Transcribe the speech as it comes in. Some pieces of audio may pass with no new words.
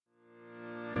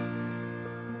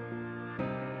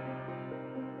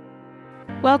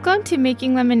Welcome to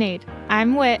Making Lemonade.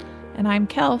 I'm Whit. And I'm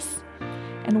Kels.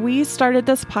 And we started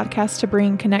this podcast to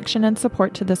bring connection and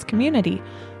support to this community.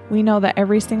 We know that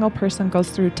every single person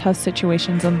goes through tough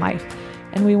situations in life,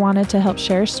 and we wanted to help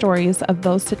share stories of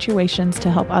those situations to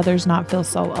help others not feel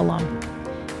so alone.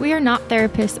 We are not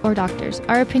therapists or doctors.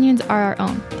 Our opinions are our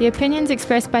own. The opinions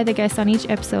expressed by the guests on each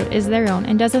episode is their own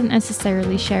and doesn't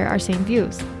necessarily share our same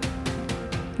views.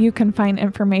 You can find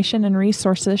information and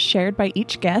resources shared by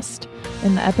each guest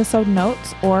in the episode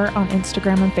notes or on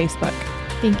Instagram and Facebook.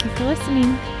 Thank you for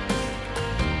listening.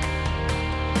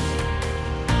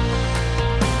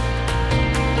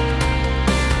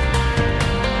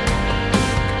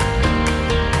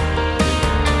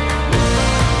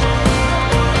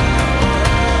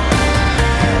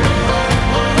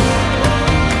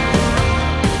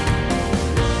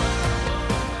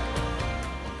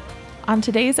 On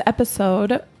today's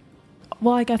episode,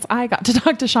 well, I guess I got to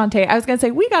talk to Shantae. I was going to say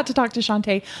we got to talk to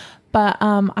Shantae, but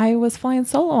I was flying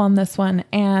solo on this one,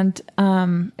 and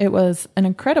it was an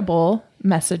incredible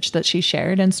message that she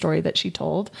shared and story that she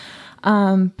told.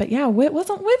 But yeah, Whit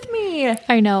wasn't with me.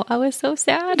 I know. I was so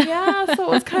sad. Yeah, so it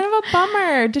was kind of a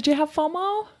bummer. Did you have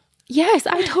FOMO? Yes,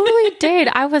 I totally did.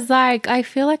 I was like, I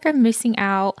feel like I'm missing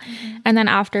out. And then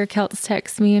after Kels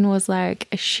texted me and was like,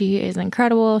 she is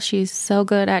incredible. She's so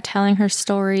good at telling her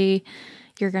story.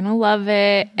 You're going to love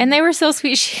it. And they were so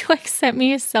sweet. She like sent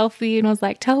me a selfie and was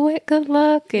like, tell Whit good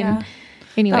luck. And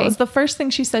anyway. That was the first thing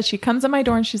she said. She comes at my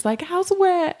door and she's like, how's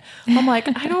Whit? I'm like,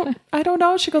 I don't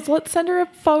know. She goes, let's send her a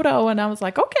photo. And I was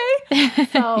like, okay.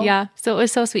 So, yeah. So it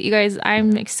was so sweet. You guys,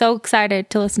 I'm so excited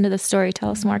to listen to the story.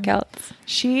 Tell us more, Kels.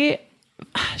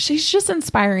 She's just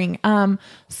inspiring.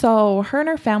 So her and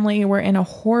her family were in a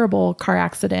horrible car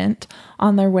accident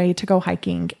on their way to go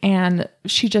hiking, and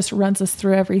she just runs us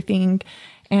through everything.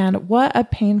 And what a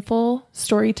painful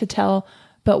story to tell,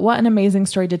 but what an amazing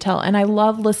story to tell. And I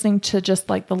love listening to just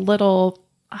like the little,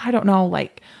 I don't know,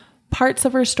 like parts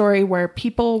of her story where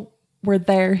people were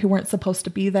there who weren't supposed to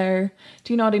be there.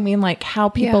 Do you know what I mean? Like how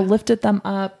people lifted them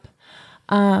up.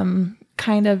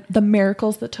 Kind of the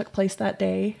miracles that took place that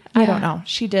day. Yeah. I don't know.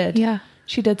 She did. Yeah.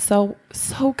 She did so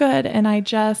good. And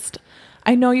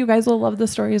I know you guys will love the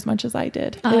story as much as I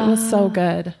did. It was so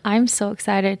good. I'm so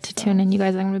excited to tune in. You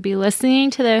guys are going to be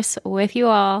listening to this with you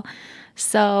all.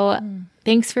 So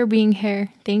thanks for being here.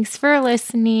 Thanks for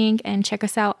listening, and check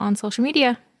us out on social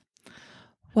media.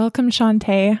 Welcome,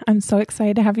 Shantae. I'm so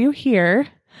excited to have you here.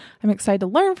 I'm excited to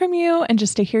learn from you and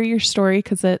just to hear your story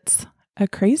because it's a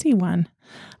crazy one.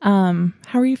 How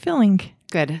are you feeling?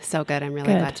 Good. So good. I'm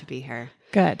really glad to be here.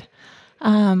 Good.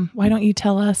 Why don't you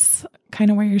tell us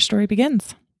kind of where your story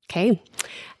begins? Okay.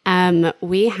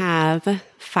 We have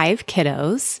 5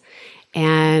 kiddos,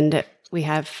 and we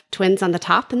have twins on the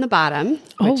top and the bottom,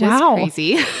 which is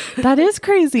crazy. That is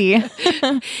crazy.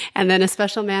 And then a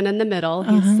special man in the middle.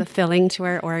 He's the filling to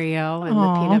our Oreo and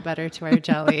the peanut butter to our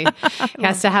jelly. He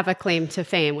has to have a claim to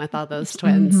fame with all those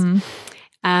twins. Mm-hmm.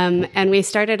 And we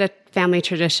started a family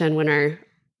tradition when our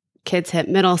kids hit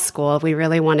middle school. We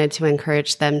really wanted to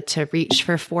encourage them to reach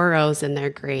for 4.0s in their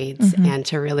grades and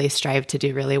to really strive to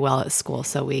do really well at school.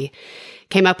 So we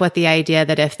came up with the idea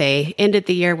that if they ended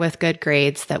the year with good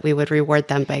grades, that we would reward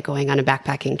them by going on a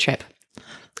backpacking trip.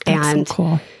 That's so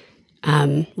cool.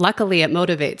 Luckily, it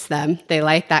motivates them. They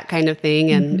like that kind of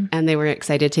thing, and they were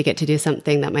excited to get to do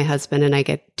something that my husband and I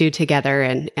get do together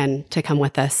and to come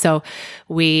with us. So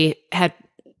we had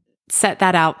set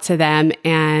that out to them,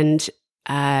 and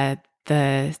my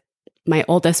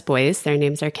oldest boys, their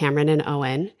names are Cameron and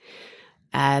Owen.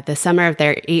 The summer of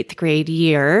their 8th grade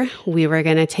year, we were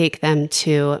going to take them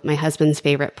to my husband's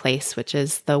favorite place, which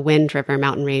is the Wind River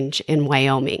mountain range in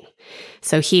Wyoming.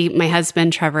 So my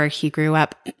husband, Trevor, he grew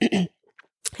up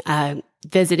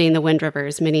visiting the Wind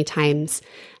Rivers many times,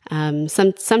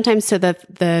 sometimes to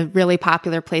the really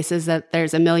popular places that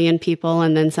there's 1 million people,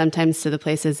 and then sometimes to the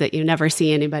places that you never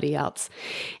see anybody else.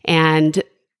 And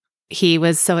he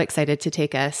was so excited to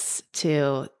take us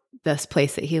to this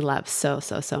place that he loves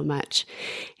so much.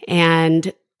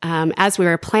 And as we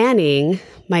were planning,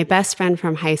 my best friend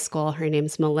from high school, her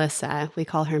name's Melissa, we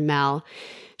call her Mel,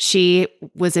 she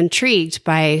was intrigued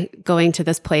by going to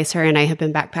this place. Her and I had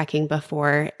been backpacking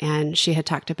before, and she had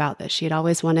talked about that she had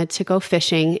always wanted to go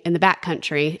fishing in the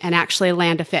backcountry and actually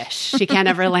land a fish. She can't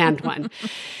ever land one.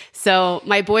 So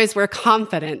my boys were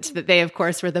confident that they, of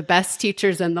course, were the best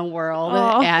teachers in the world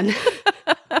and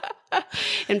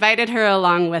invited her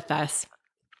along with us.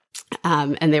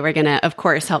 And they were going to, of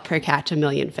course, help her catch 1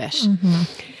 million fish.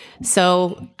 Mm-hmm.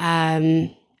 So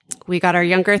we got our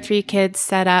younger 3 kids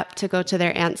set up to go to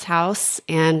their aunt's house,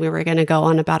 and we were going to go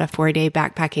on about a 4-day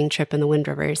backpacking trip in the Wind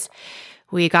Rivers.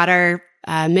 we got our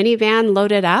minivan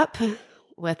loaded up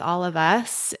with all of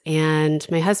us, and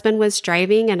my husband was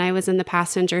driving and I was in the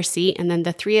passenger seat. And then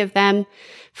the three of them,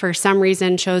 for some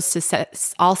reason, chose to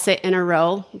all sit in a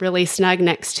row, really snug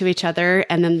next to each other.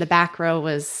 And then the back row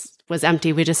was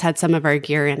empty. We just had some of our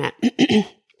gear in it.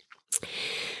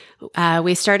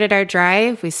 We started our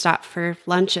drive. We stopped for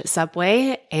lunch at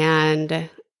Subway, and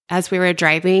as we were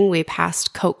driving, we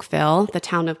passed Cokeville, the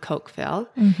town of Cokeville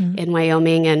in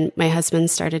Wyoming, and my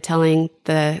husband started telling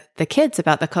the kids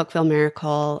about the Cokeville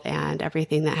miracle and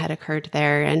everything that had occurred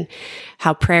there, and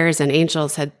how prayers and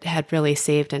angels had really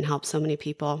saved and helped so many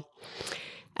people.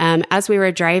 As we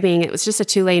were driving, it was just a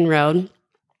 2-lane road.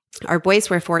 Our boys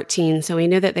were 14, so we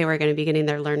knew that they were going to be getting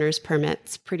their learner's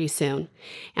permits pretty soon.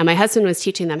 And my husband was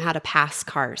teaching them how to pass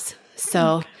cars.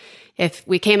 So if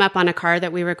we came up on a car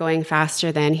that we were going faster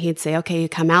than, he'd say, okay, you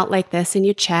come out like this and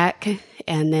you check.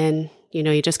 And then,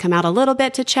 you just come out a little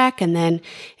bit to check. And then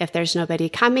if there's nobody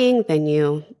coming, then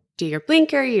you do your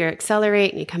blinker, you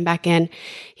accelerate, and you come back in.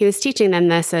 He was teaching them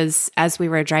this as we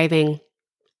were driving.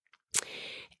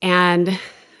 And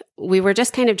we were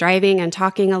just kind of driving and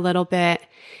talking a little bit.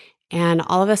 And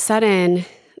all of a sudden,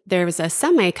 there was a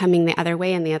semi coming the other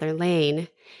way in the other lane.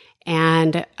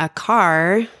 And a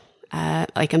car,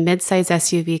 like a mid-size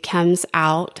SUV, comes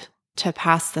out to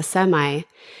pass the semi.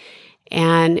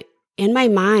 And in my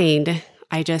mind,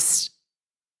 I just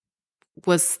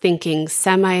was thinking,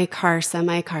 semi-car.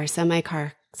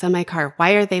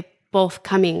 Why are they both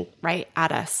coming right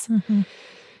at us?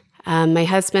 My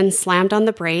husband slammed on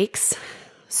the brakes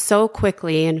so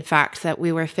quickly, in fact, that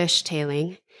we were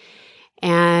fishtailing.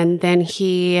 And then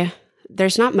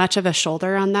there's not much of a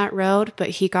shoulder on that road, but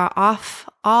he got off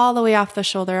all the way off the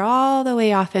shoulder, all the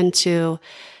way off into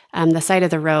the side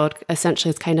of the road. Essentially,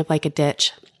 it's kind of like a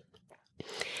ditch.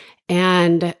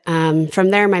 And from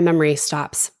there, my memory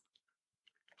stops.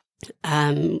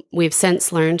 We've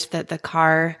since learned that the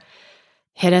car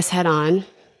hit us head on.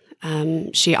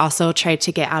 She also tried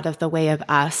to get out of the way of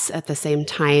us at the same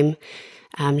time.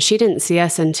 She didn't see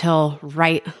us until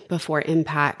right before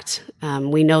impact.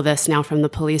 We know this now from the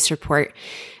police report,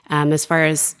 as far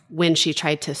as when she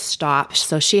tried to stop.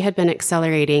 So she had been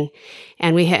accelerating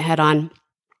and we hit head on.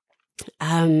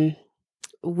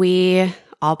 We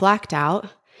all blacked out.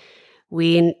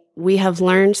 We have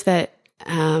learned that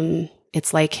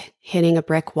it's like hitting a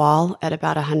brick wall at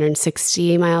about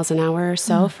 160 miles an hour or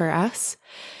so for us.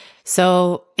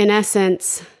 So in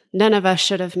essence, none of us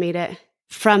should have made it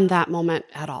from that moment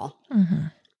at all.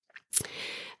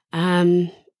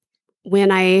 When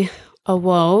I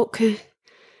awoke,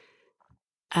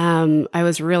 I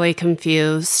was really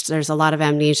confused. There's a lot of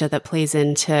amnesia that plays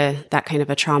into that kind of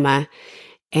a trauma.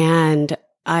 And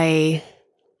I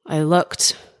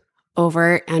looked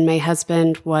over and my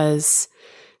husband was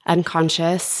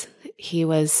unconscious. He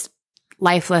was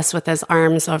lifeless with his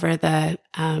arms over the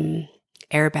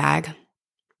airbag.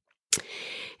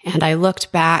 And I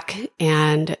looked back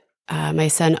and my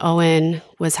son Owen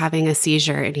was having a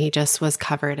seizure and he just was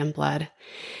covered in blood.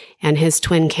 And his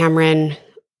twin Cameron,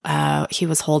 he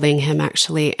was holding him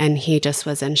actually, and he just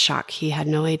was in shock. He had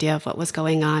no idea of what was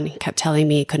going on. He kept telling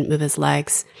me he couldn't move his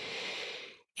legs.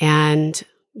 And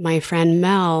my friend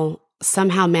Mel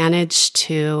somehow managed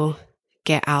to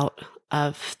get out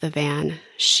of the van.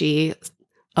 She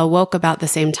awoke about the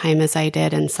same time as I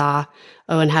did and saw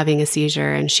Owen having a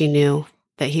seizure, and she knew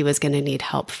that he was going to need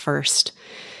help first.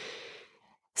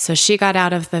 So she got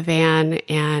out of the van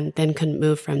and then couldn't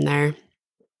move from there.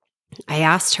 I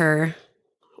asked her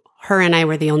and I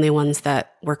were the only ones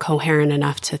that were coherent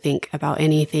enough to think about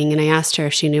anything. And I asked her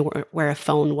if she knew where a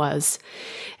phone was.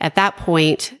 At that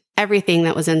point, everything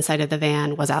that was inside of the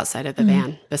van was outside of the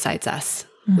van besides us.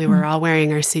 We were all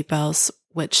wearing our seatbelts,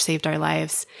 which saved our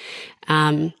lives.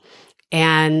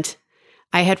 And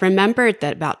I had remembered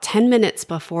that about 10 minutes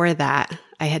before that,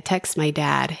 I had texted my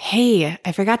dad, hey,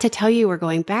 I forgot to tell you we're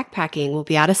going backpacking. We'll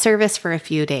be out of service for a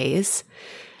few days.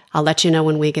 I'll let you know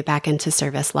when we get back into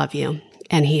service. Love you.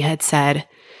 And he had said,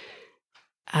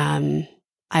 I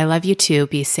love you too.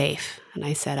 Be safe. And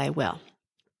I said, I will.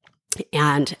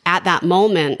 And at that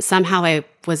moment, somehow I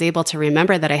was able to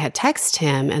remember that I had texted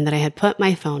him and that I had put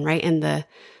my phone right in the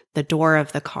door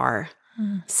of the car.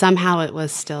 Somehow it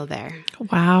was still there.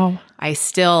 Wow. I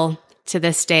still, to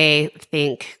this day,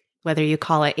 think whether you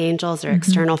call it angels or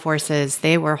external forces,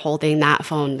 they were holding that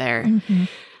phone there.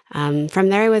 From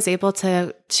there, I was able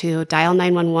to dial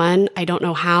 911. I don't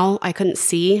know how. I couldn't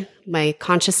see. My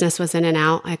consciousness was in and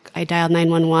out. I dialed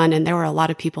 911, and there were a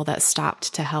lot of people that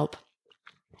stopped to help.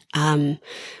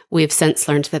 We've since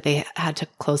learned that they had to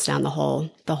close down the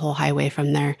whole highway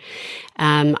from there.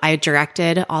 I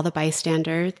directed all the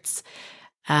bystanders.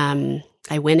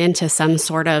 I went into some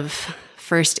sort of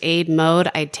first aid mode.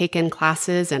 I'd taken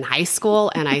classes in high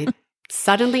school and I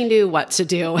suddenly knew what to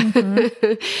do.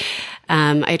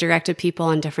 I directed people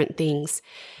on different things.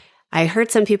 I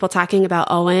heard some people talking about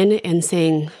Owen and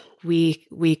saying,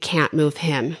 we can't move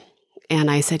him. And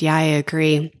I said, yeah, I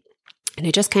agree. And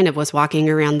I just kind of was walking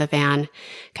around the van,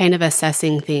 kind of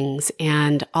assessing things.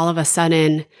 And all of a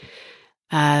sudden,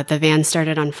 the van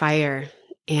started on fire.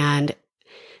 And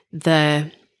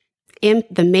the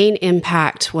main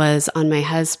impact was on my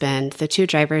husband. The two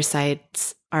driver's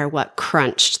sides are what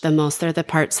crunched the most. They're the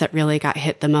parts that really got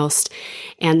hit the most.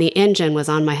 And the engine was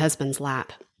on my husband's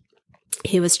lap.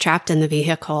 He was trapped in the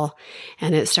vehicle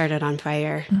and it started on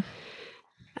fire.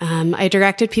 I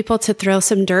directed people to throw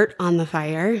some dirt on the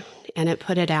fire and it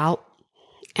put it out.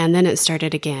 And then it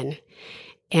started again.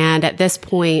 And at this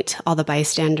point, all the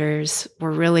bystanders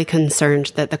were really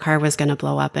concerned that the car was going to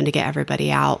blow up and to get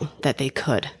everybody out that they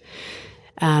could.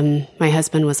 My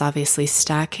husband was obviously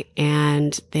stuck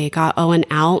and they got Owen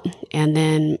out and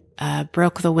then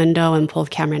broke the window and pulled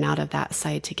Cameron out of that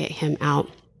side to get him out.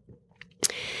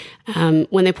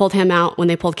 When they pulled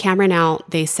Cameron out,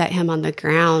 they set him on the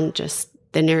ground, just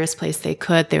the nearest place they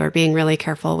could. They were being really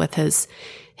careful with his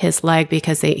leg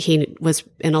because he was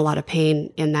in a lot of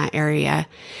pain in that area.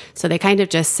 So they kind of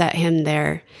just set him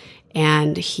there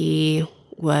and he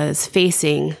was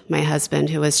facing my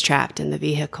husband who was trapped in the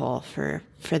vehicle for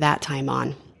that time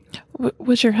on.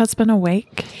 Was your husband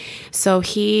awake? So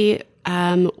he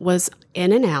was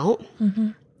in and out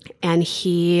and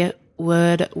he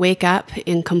would wake up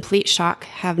in complete shock,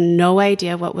 have no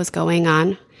idea what was going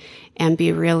on and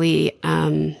be really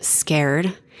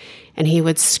scared. And he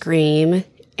would scream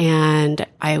and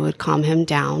I would calm him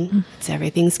down. So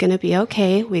everything's going to be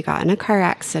okay. We got in a car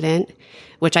accident,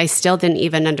 which I still didn't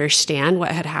even understand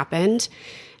what had happened.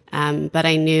 But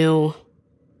I knew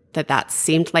that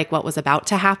seemed like what was about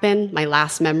to happen, my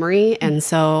last memory. And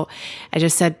so I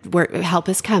just said, help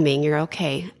is coming. You're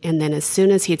okay. And then as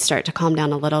soon as he'd start to calm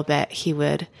down a little bit, he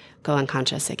would go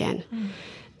unconscious again.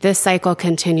 This cycle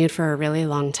continued for a really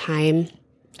long time.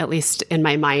 At least in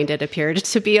my mind, it appeared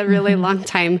to be a really long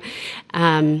time.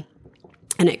 And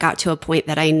it got to a point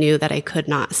that I knew that I could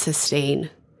not sustain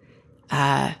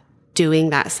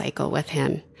doing that cycle with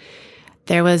him.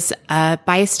 There was a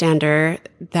bystander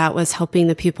that was helping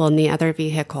the people in the other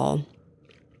vehicle.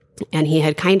 And he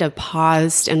had kind of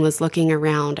paused and was looking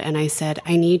around. And I said,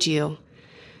 I need you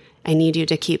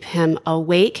to keep him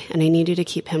awake and I need you to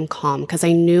keep him calm. Because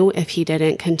I knew if he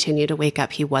didn't continue to wake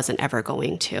up, he wasn't ever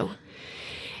going to.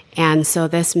 And so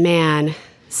this man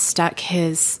stuck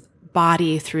his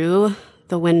body through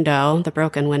the window, the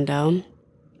broken window,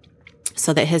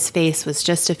 so that his face was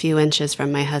just a few inches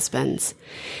from my husband's.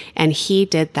 And he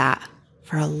did that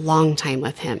for a long time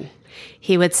with him.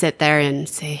 He would sit there and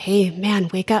say, hey, man,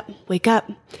 wake up, wake up.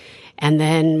 And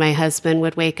then my husband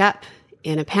would wake up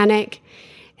in a panic.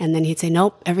 And then he'd say,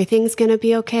 nope, everything's going to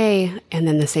be okay. And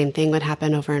then the same thing would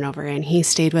happen over and over. And he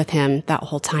stayed with him that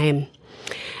whole time.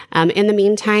 In the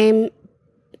meantime,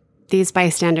 these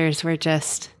bystanders were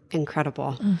just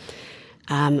incredible.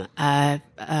 A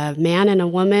man and a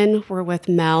woman were with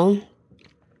Mel,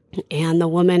 and the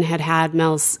woman had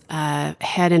Mel's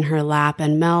head in her lap,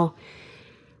 and Mel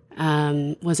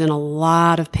was in a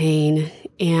lot of pain.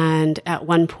 And at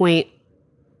one point,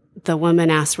 the woman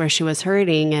asked where she was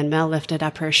hurting, and Mel lifted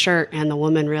up her shirt, and the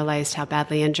woman realized how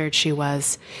badly injured she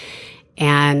was.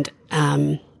 And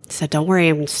said, don't worry,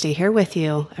 I'm going to stay here with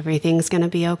you. Everything's going to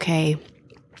be okay.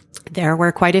 There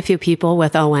were quite a few people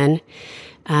with Owen,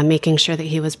 making sure that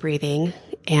he was breathing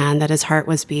and that his heart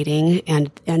was beating, and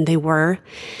they were.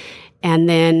 And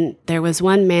then there was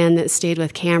one man that stayed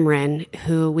with Cameron,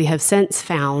 who we have since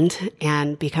found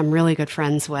and become really good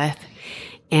friends with.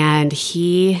 And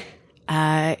he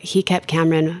kept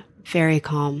Cameron very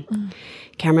calm.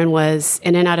 Cameron was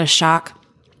in and out of shock,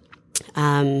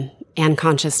 and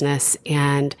consciousness.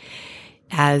 And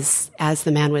as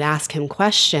the man would ask him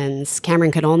questions,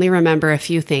 Cameron could only remember a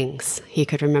few things. He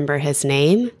could remember his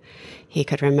name. He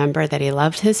could remember that he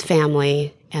loved his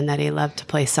family and that he loved to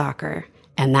play soccer.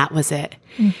 And that was it.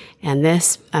 And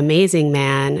this amazing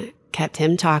man kept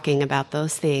him talking about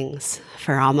those things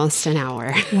for almost an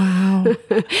hour. Wow.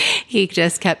 He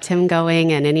just kept him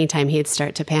going. And anytime he'd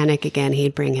start to panic again,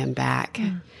 he'd bring him back.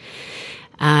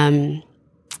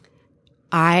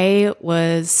 I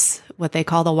was what they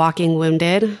call the walking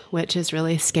wounded, which is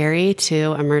really scary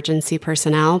to emergency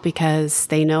personnel because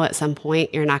they know at some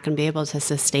point you're not going to be able to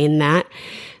sustain that.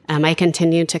 I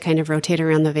continued to kind of rotate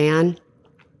around the van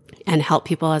and help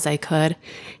people as I could.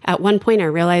 At one point, I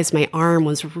realized my arm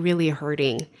was really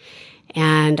hurting.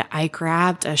 And I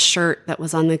grabbed a shirt that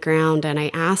was on the ground and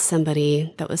I asked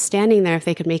somebody that was standing there if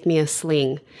they could make me a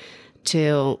sling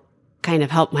to kind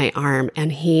of help my arm.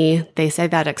 And they say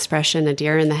that expression, a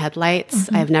deer in the headlights.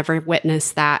 I've never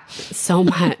witnessed that so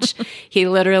much. He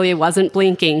literally wasn't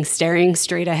blinking, staring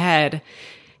straight ahead.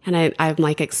 And I'm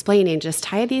like explaining, just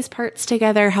tie these parts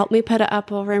together, help me put it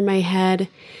up over my head.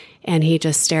 And he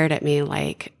just stared at me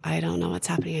like, I don't know what's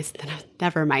happening. I said,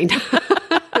 never mind.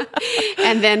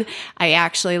 And then I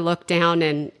actually looked down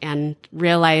and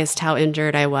realized how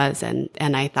injured I was. And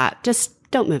I thought, just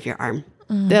don't move your arm.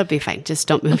 That'll be fine. Just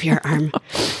don't move your arm.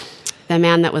 The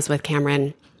man that was with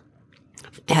Cameron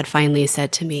had finally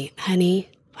said to me, honey,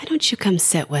 why don't you come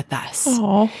sit with us?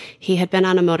 Aww. He had been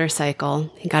on a motorcycle.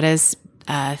 He got his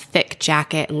thick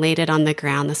jacket and laid it on the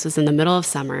ground. This was in the middle of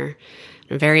summer,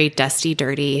 a very dusty,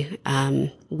 dirty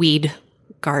weed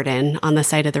garden on the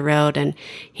side of the road. And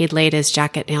he'd laid his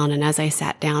jacket down. And as I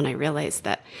sat down, I realized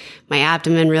that my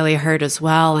abdomen really hurt as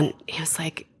well. And he was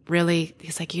like, really?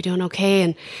 He's like, you doing okay?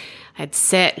 And I'd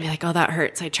sit and be like, oh, that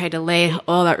hurts. I tried to lay,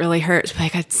 oh, that really hurts.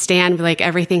 Like I'd stand, be like,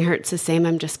 everything hurts the same.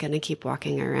 I'm just going to keep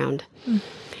walking around.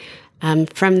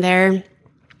 From there,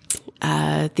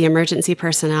 the emergency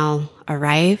personnel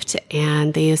arrived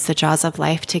and they used the jaws of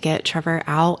life to get Trevor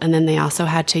out. And then they also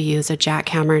had to use a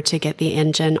jackhammer to get the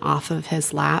engine off of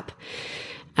his lap.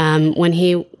 When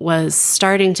he was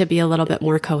starting to be a little bit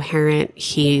more coherent,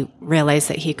 he realized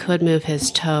that he could move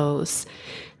his toes,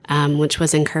 which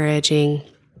was encouraging.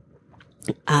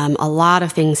 A lot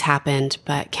of things happened,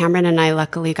 but Cameron and I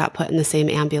luckily got put in the same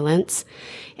ambulance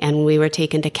and we were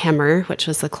taken to Kemmer, which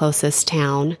was the closest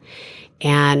town.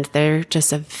 And they're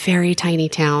just a very tiny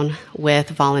town with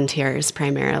volunteers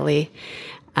primarily.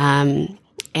 And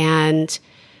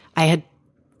I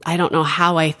don't know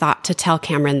how I thought to tell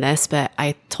Cameron this, but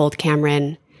I told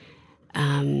Cameron,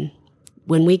 when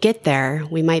we get there,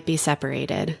 we might be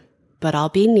separated, but I'll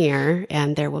be near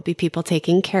and there will be people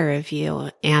taking care of you.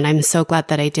 And I'm so glad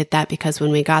that I did that because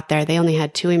when we got there, they only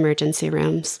had 2 emergency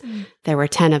rooms. There were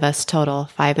 10 of us total,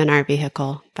 5 in our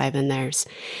vehicle, 5 in theirs.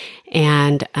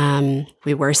 And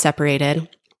we were separated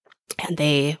and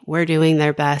they were doing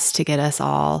their best to get us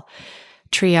all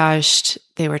triaged.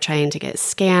 They were trying to get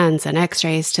scans and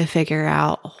x-rays to figure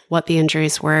out what the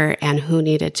injuries were and who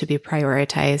needed to be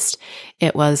prioritized.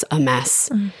 It was a mess.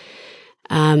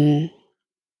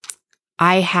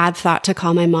 I had thought to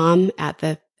call my mom at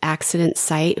the accident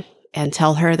site and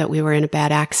tell her that we were in a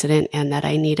bad accident and that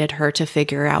I needed her to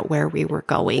figure out where we were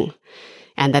going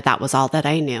and that was all that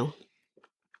I knew.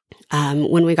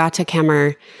 When we got to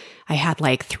Kemmer, I had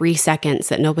like 3 seconds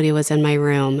that nobody was in my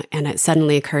room and it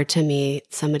suddenly occurred to me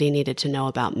somebody needed to know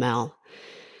about Mel.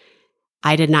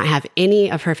 I did not have any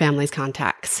of her family's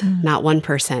contacts, not one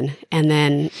person. And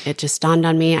then it just dawned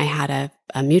on me. I had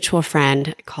a mutual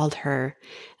friend. I called her.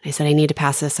 I said, I need to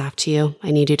pass this off to you. I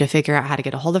need you to figure out how to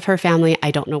get a hold of her family. I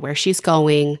don't know where she's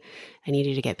going. I need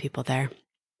you to get people there.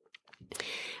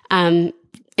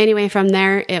 Anyway, from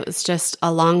there, it was just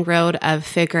a long road of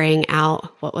figuring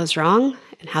out what was wrong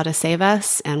and how to save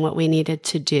us and what we needed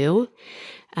to do.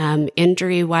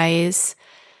 Injury-wise,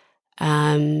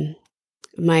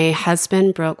 my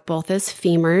husband broke both his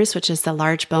femurs, which is the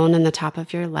large bone in the top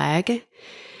of your leg.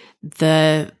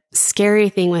 The scary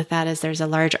thing with that is there's a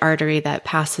large artery that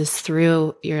passes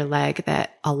through your leg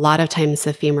that a lot of times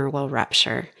the femur will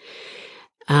rupture.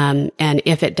 And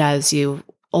if it does, you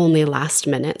only last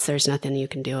minutes. There's nothing you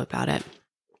can do about it.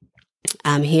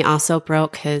 He also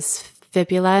broke his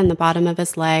fibula in the bottom of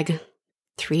his leg,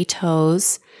 3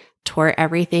 toes, tore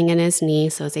everything in his knee,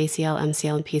 so his ACL,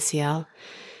 MCL, and PCL,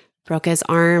 broke his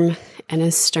arm and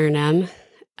his sternum.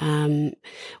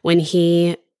 When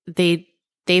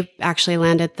they actually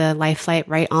landed the life flight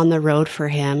right on the road for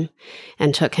him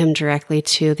and took him directly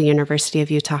to the University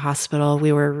of Utah Hospital.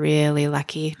 We were really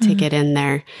lucky to get in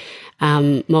there.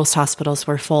 Most hospitals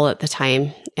were full at the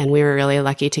time, and we were really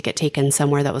lucky to get taken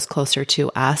somewhere that was closer to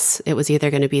us. It was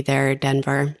either going to be there or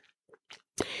Denver.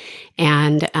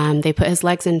 And they put his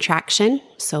legs in traction,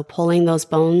 so pulling those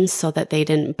bones so that they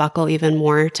didn't buckle even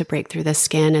more to break through the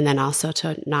skin and then also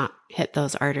to not hit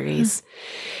those arteries.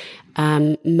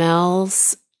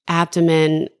 Mel's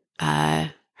abdomen,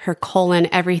 her colon,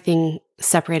 everything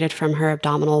separated from her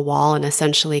abdominal wall and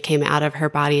essentially came out of her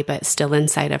body, but still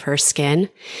inside of her skin.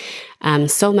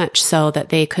 So much so that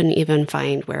they couldn't even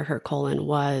find where her colon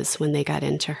was when they got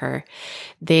into her.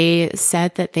 They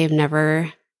said that they've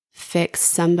never fixed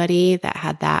somebody that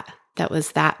had that that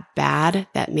was that bad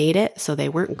that made it. So they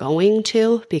weren't going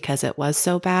to because it was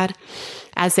so bad.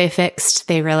 As they fixed,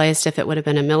 they realized if it would have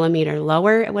been a millimeter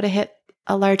lower, it would have hit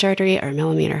a large artery, or a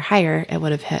millimeter higher, it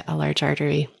would have hit a large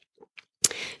artery.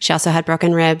 She also had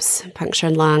broken ribs,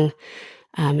 punctured lung,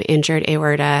 injured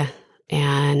aorta,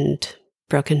 and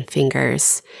broken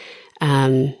fingers.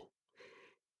 And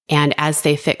as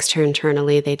they fixed her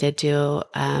internally, they did do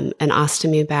an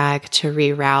ostomy bag to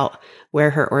reroute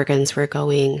where her organs were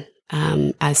going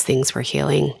as things were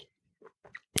healing.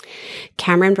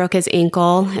 Cameron broke his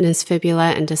ankle and his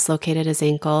fibula and dislocated his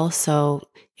ankle. So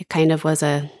it kind of was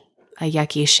a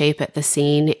yucky shape at the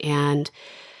scene. And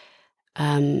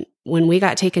when we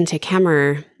got taken to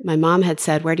Kemmer, my mom had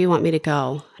said, "Where do you want me to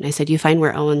go?" And I said, "You find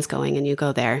where Owen's going and you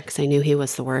go there," because I knew he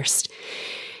was the worst.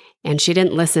 And she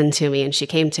didn't listen to me, and she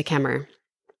came to Kemmer.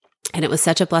 And it was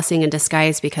such a blessing in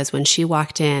disguise, because when she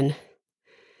walked in,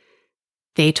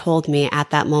 they told me at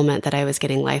that moment that I was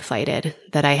getting life flighted,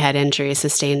 that I had injuries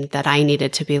sustained, that I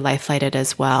needed to be life flighted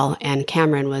as well. And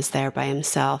Cameron was there by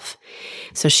himself.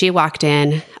 So she walked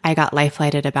in. I got life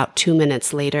flighted about 2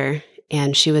 minutes later,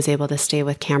 and she was able to stay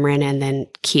with Cameron and then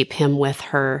keep him with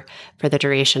her for the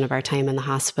duration of our time in the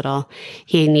hospital.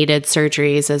 He needed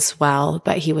surgeries as well,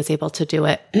 but he was able to do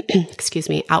it,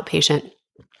 outpatient,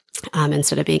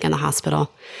 instead of being in the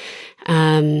hospital.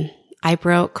 I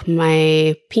broke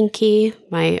my pinky,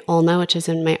 my ulna, which is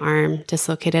in my arm,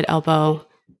 dislocated elbow,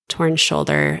 torn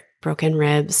shoulder, broken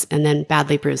ribs, and then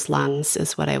badly bruised lungs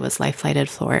is what I was life flighted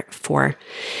for.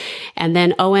 And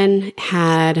then Owen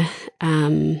had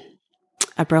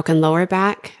a broken lower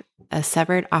back, a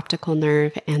severed optical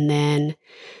nerve, and then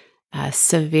a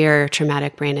severe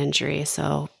traumatic brain injury.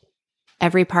 So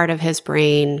every part of his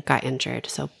brain got injured.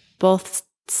 So both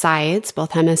sides,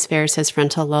 both hemispheres, his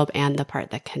frontal lobe and the part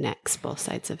that connects both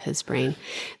sides of his brain.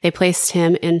 They placed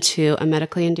him into a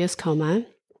medically induced coma.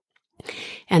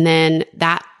 And then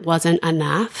that wasn't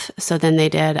enough. So then they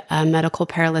did a medical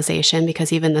paralyzation,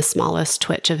 because even the smallest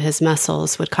twitch of his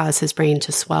muscles would cause his brain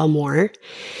to swell more.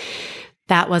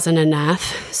 That wasn't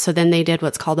enough. So then they did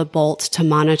what's called a bolt to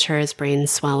monitor his brain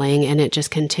swelling, and it just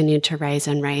continued to rise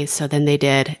and rise. So then they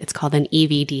did, it's called an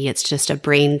EVD. It's just a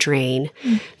brain drain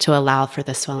to allow for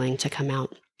the swelling to come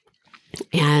out.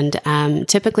 And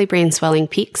typically brain swelling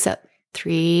peaks at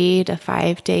 3 to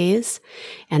 5 days.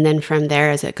 And then from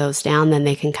there, as it goes down, then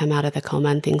they can come out of the coma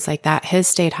and things like that. His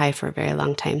stayed high for a very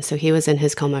long time. So he was in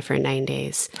his coma for 9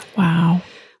 days. Wow.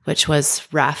 Which was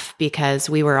rough, because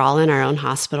we were all in our own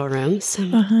hospital rooms.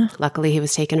 Luckily, he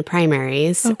was taken to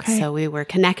primaries. Okay. So we were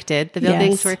connected. The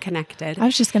buildings were connected. I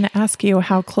was just going to ask you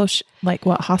how close, like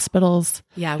what hospitals.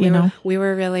 Yeah, we we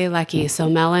were really lucky. So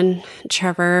Mel and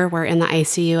Trevor were in the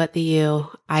ICU at the U.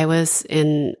 I was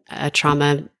in a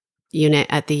trauma unit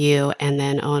at the U, and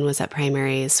then Owen was at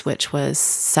primaries, which was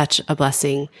such a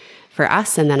blessing for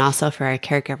us, and then also for our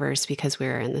caregivers, because we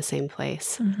were in the same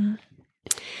place.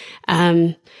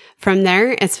 From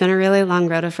there, it's been a really long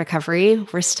road of recovery.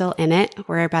 We're still in it.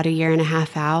 We're about 1.5 years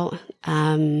out.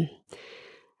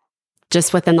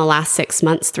 Just within the last 6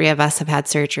 months, 3 of us have had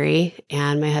surgery,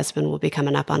 and my husband will be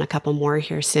coming up on a couple more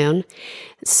here soon.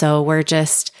 So we're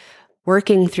just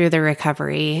working through the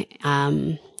recovery.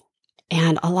 And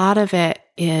a lot of it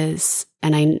is,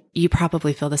 and you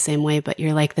probably feel the same way, but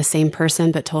you're like the same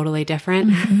person, but totally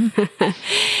different.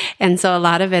 And so a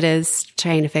lot of it is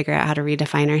trying to figure out how to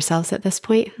redefine ourselves at this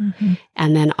point.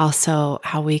 And then also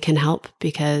how we can help,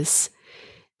 because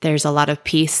there's a lot of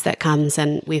peace that comes,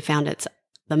 and we found it's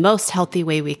the most healthy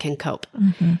way we can cope.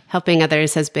 Helping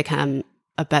others has become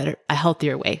a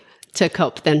healthier way to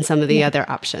cope than some of the other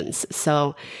options.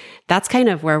 So that's kind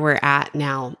of where we're at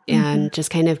now, and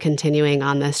just kind of continuing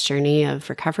on this journey of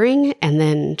recovering, and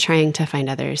then trying to find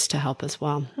others to help as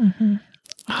well.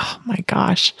 Oh my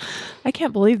gosh. I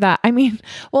can't believe that. I mean,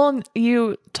 well,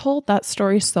 you told that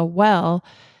story so well,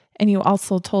 and you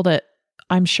also told it,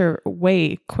 I'm sure,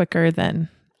 way quicker than,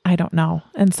 I don't know.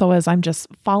 And so as I'm just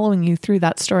following you through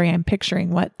that story, I'm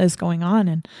picturing what is going on,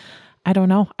 and I don't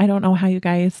know. I don't know how you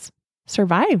guys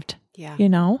survived. Yeah. You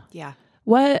know? Yeah.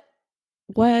 What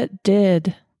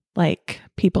did, like,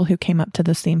 people who came up to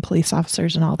the scene, police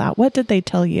officers and all that, what did they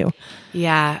tell you?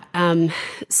 Yeah.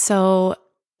 So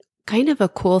kind of a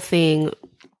cool thing,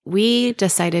 we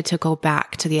decided to go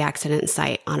back to the accident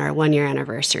site on our 1-year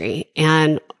anniversary,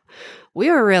 and we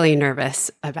were really nervous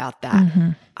about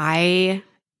that. I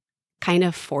kind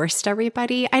of forced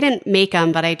everybody. I didn't make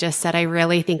them, but I just said, I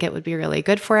really think it would be really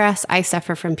good for us. I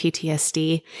suffer from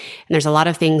PTSD, and there's a lot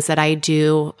of things that I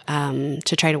do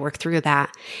to try to work through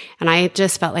that. And I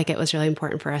just felt like it was really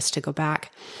important for us to go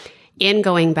back. In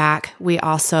going back, we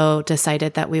also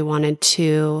decided that we wanted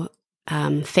to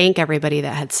thank everybody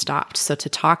that had stopped. So to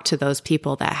talk to those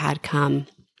people that had come,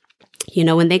 you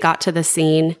know, when they got to the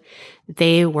scene,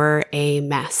 they were a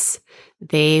mess.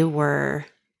 They were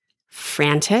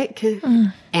frantic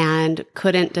and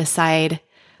couldn't decide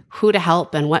who to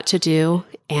help and what to do.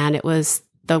 And it was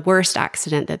the worst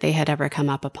accident that they had ever come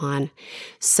up upon.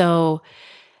 So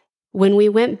when we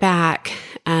went back,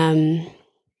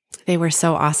 they were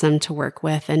so awesome to work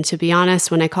with. And to be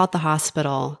honest, when I called the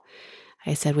hospital,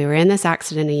 I said, we were in this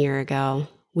accident a year ago.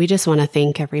 We just want to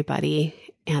thank everybody.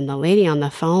 And the lady on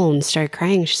the phone started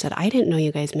crying. She said, I didn't know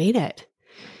you guys made it.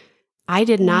 I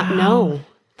did not know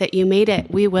that you made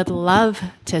it. We would love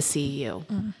to see you.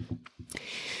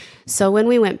 So when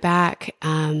we went back,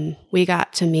 we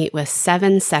got to meet with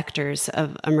 7 sectors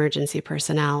of emergency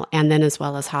personnel, and then as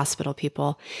well as hospital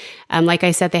people. Like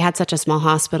I said, they had such a small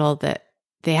hospital that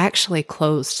they actually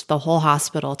closed the whole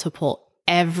hospital to pull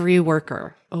every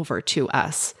worker over to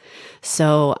us.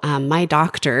 So my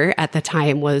doctor at the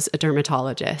time was a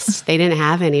dermatologist. They didn't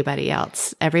have anybody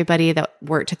else. Everybody that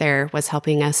worked there was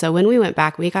helping us. So when we went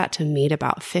back, we got to meet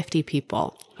about 50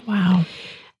 people. Wow.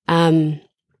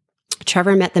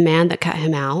 Trevor met the man that cut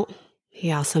him out.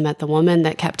 He also met the woman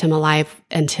that kept him alive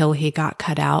until he got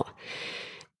cut out.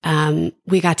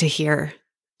 We got to hear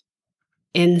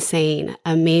insane,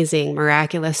 amazing,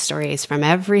 miraculous stories from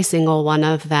every single one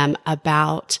of them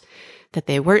about that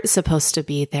they weren't supposed to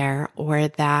be there, or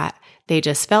that they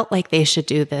just felt like they should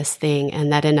do this thing,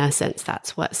 and that in essence,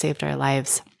 that's what saved our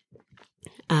lives.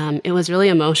 It was really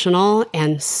emotional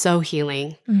and so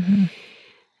healing. Mm-hmm.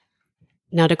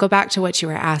 Now, to go back to what you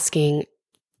were asking,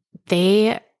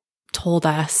 they told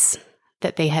us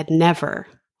that they had never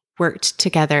worked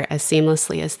together as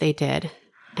seamlessly as they did,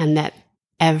 and that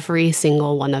every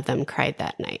single one of them cried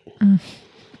that night.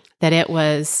 That it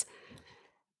was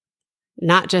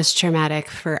not just traumatic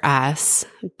for us,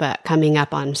 but coming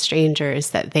up on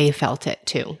strangers, that they felt it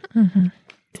too.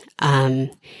 Mm-hmm.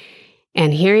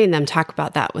 And hearing them talk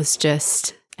about that was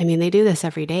just, I mean, they do this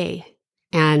every day.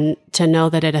 And to know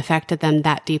that it affected them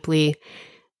that deeply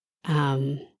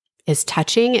is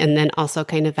touching, and then also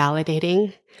kind of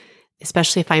validating,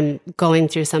 especially if I'm going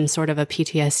through some sort of a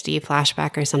PTSD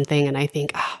flashback or something, and I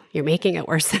think, oh, you're making it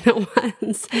worse than it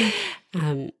was.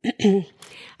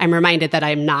 I'm reminded that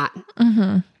I'm not,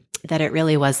 that it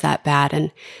really was that bad.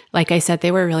 And like I said,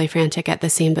 they were really frantic at the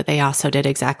scene, but they also did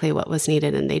exactly what was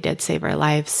needed, and they did save our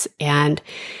lives. And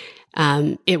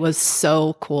it was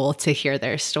so cool to hear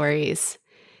their stories.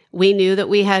 We knew that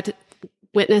we had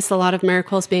witnessed a lot of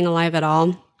miracles being alive at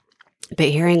all, but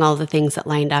hearing all the things that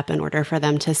lined up in order for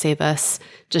them to save us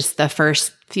just the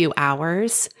first few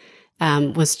hours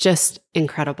was just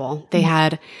incredible. They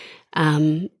had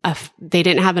they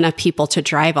didn't have enough people to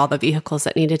drive all the vehicles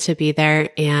that needed to be there.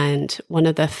 And one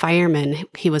of the firemen,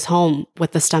 he was home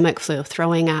with the stomach flu,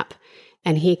 throwing up,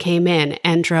 and he came in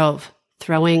and drove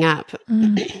throwing up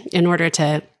in order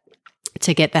to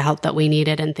get the help that we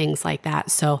needed and things like that.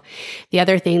 So the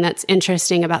other thing that's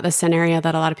interesting about this scenario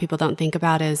that a lot of people don't think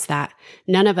about is that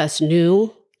none of us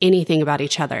knew anything about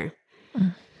each other.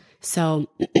 So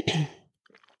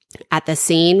at the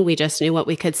scene, we just knew what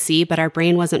we could see, but our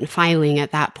brain wasn't filing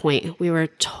at that point. We were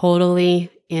totally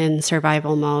in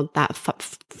survival mode. That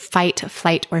fight,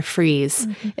 flight, or freeze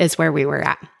is where we were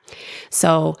at.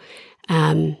 So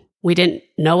we didn't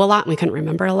know a lot. We couldn't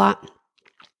remember a lot.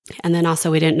 And then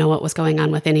also we didn't know what was going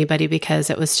on with anybody, because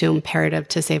it was too imperative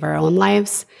to save our own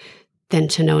lives than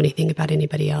to know anything about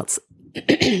anybody else.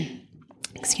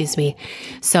 Excuse me.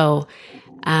 So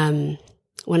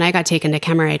when I got taken to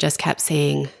Kemmer, I just kept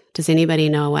saying, does anybody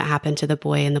know what happened to the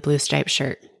boy in the blue striped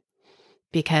shirt?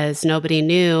 Because nobody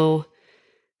knew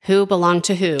who belonged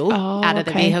to who out of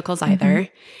the vehicles either.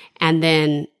 And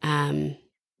then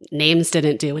names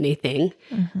didn't do anything.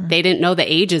 They didn't know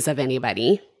the ages of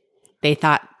anybody. They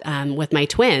thought with my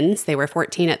twins, they were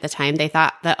 14 at the time, they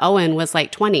thought that Owen was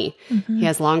like 20. He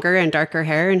has longer and darker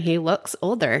hair, and he looks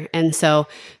older. And so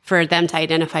for them to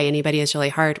identify anybody is really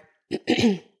hard.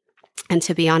 And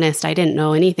to be honest, I didn't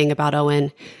know anything about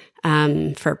Owen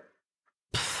for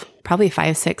probably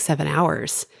 5, 6, 7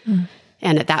 hours.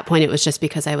 And at that point, it was just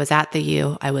because I was at the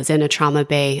U, I was in a trauma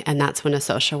bay, and that's when a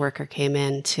social worker came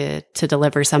in to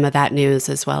deliver some of that news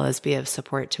as well as be of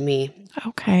support to me.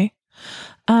 Okay.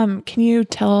 Can you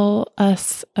tell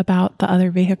us about the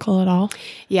other vehicle at all?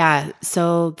 Yeah.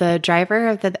 So the driver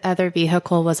of the other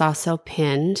vehicle was also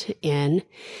pinned in.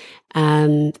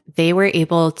 They were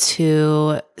able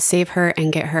to save her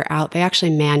and get her out. They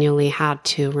actually manually had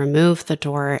to remove the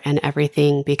door and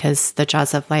everything because the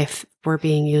jaws of life were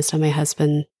being used on my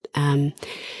husband.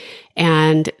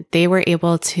 And they were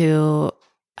able to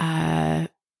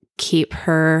keep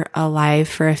her alive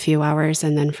for a few hours.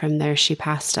 And then from there, she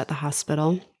passed at the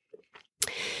hospital.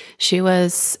 She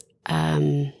was,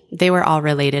 they were all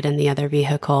related in the other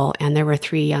vehicle, and there were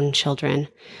 3 young children.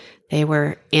 They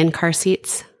were in car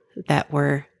seats that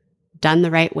were done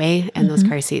the right way, and those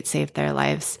car seats saved their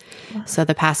lives. Wow. So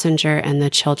the passenger and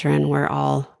the children were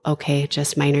all okay,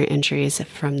 just minor injuries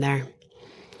from there.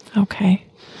 Okay.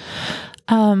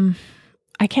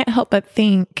 I can't help but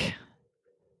think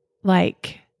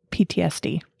like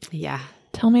PTSD. Yeah.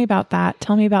 Tell me about that.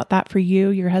 Tell me about that for you,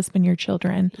 your husband, your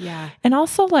children. Yeah. And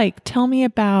also like, tell me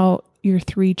about your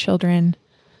 3 children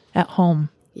at home.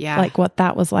 Yeah. Like what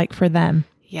that was like for them.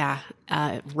 Yeah.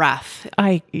 Rough.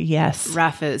 Yes.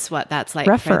 Rough is what that's like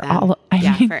rough for them. All,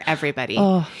 I mean, for everybody.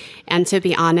 Oh. And to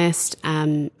be honest,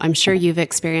 I'm sure you've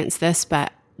experienced this,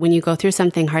 but when you go through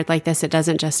something hard like this, it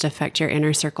doesn't just affect your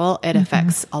inner circle. It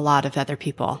affects a lot of other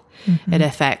people. It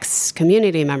affects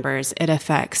community members. It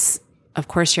affects, of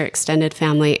course, your extended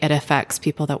family. It affects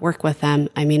people that work with them.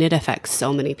 I mean, it affects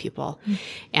so many people.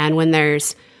 And when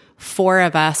there's 4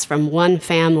 of us from one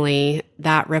family,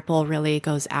 that ripple really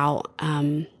goes out.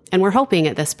 And we're hoping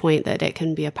at this point that it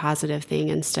can be a positive thing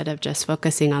instead of just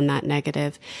focusing on that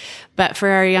negative. But for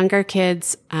our younger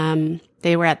kids,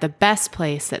 they were at the best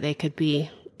place that they could be.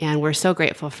 And we're so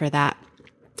grateful for that.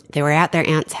 They were at their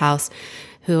aunt's house,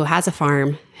 who has a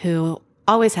farm, who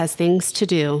always has things to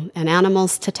do and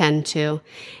animals to tend to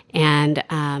and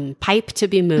pipe to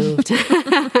be moved.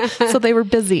 So they were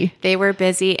busy. They were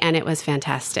busy, and it was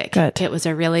fantastic. Good. It was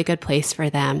a really good place for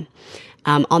them.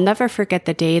 I'll never forget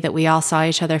the day that we all saw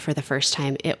each other for the first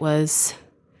time. It was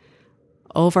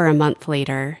over a month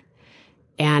later,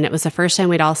 and it was the first time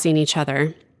we'd all seen each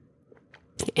other.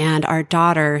 And our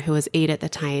daughter, who was 8 at the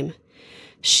time,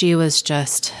 she was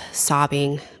just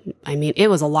sobbing. I mean, it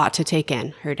was a lot to take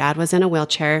in. Her dad was in a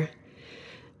wheelchair.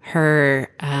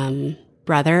 Her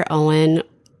brother, Owen,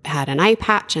 had an eye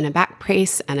patch and a back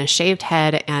brace and a shaved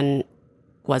head and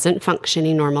wasn't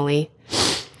functioning normally.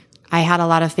 I had a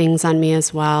lot of things on me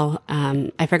as well.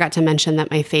 I forgot to mention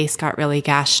that my face got really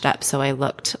gashed up, so I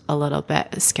looked a little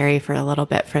bit scary for a little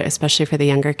bit, especially for the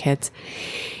younger kids.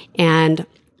 And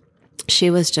she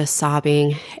was just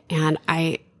sobbing, and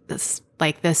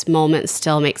this moment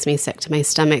still makes me sick to my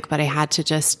stomach, but I had to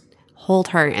just hold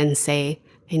her and say,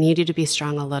 I need you to be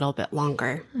strong a little bit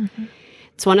longer.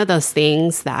 It's one of those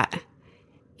things that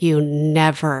you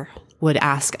never would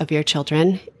ask of your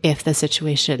children if the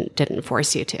situation didn't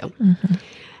force you to.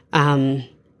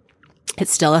 It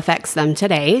still affects them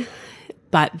today,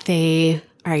 but they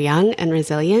are young and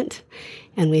resilient,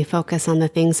 and we focus on the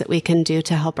things that we can do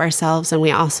to help ourselves. And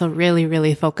we also really,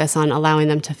 really focus on allowing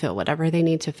them to feel whatever they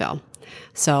need to feel.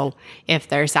 So if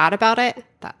they're sad about it,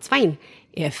 that's fine.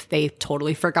 If they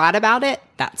totally forgot about it,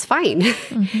 that's fine,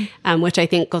 which I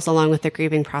think goes along with the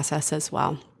grieving process as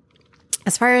well.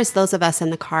 As far as those of us in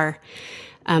the car,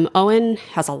 Owen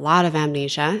has a lot of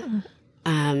amnesia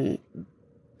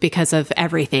because of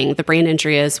everything, the brain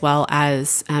injury as well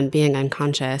as being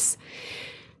unconscious.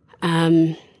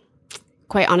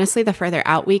 Quite honestly, the further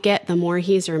out we get, the more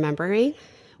he's remembering,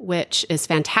 which is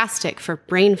fantastic for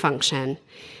brain function,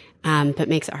 but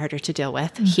makes it harder to deal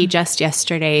with. He just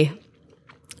yesterday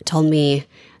told me,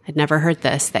 I'd never heard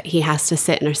this, that he has to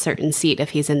sit in a certain seat if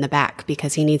he's in the back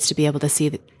because he needs to be able to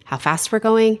see how fast we're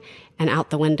going and out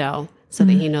the window so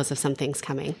that he knows if something's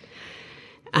coming.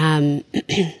 My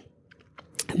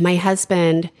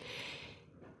husband,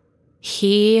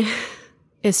 he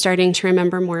is starting to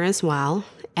remember more as well.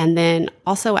 And then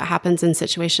also what happens in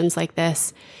situations like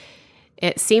this,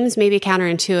 it seems maybe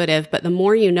counterintuitive, but the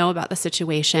more you know about the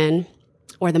situation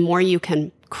or the more you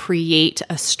can create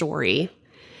a story,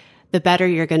 the better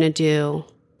you're going to do,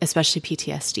 especially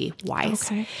PTSD wise.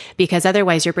 Okay. Because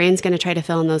otherwise your brain's going to try to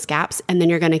fill in those gaps and then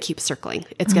you're going to keep circling.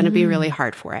 It's going to be really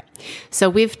hard for it. So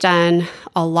we've done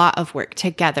a lot of work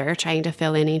together trying to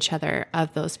fill in each other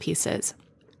of those pieces.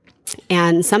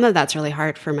 And some of that's really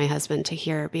hard for my husband to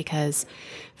hear because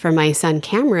for my son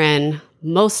Cameron,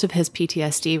 most of his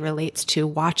PTSD relates to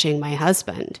watching my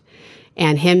husband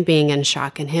and him being in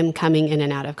shock and him coming in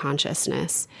and out of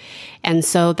consciousness. And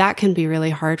so that can be really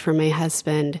hard for my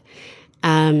husband.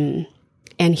 And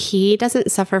he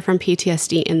doesn't suffer from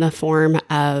PTSD in the form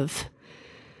of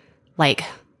like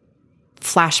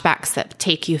flashbacks that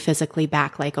take you physically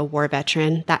back like a war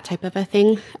veteran, that type of a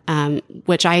thing,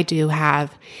 which I do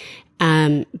have.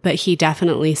 But he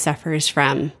definitely suffers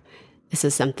from, this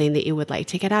is something that you would like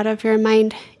to get out of your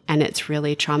mind, and it's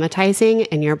really traumatizing,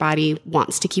 and your body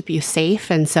wants to keep you safe,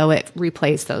 and so it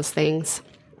replays those things.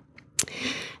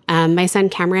 My son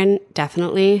Cameron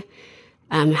definitely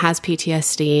has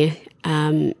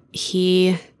PTSD.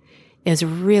 He is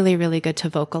really, really good to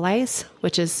vocalize,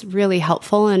 which is really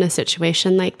helpful in a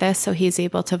situation like this. So he's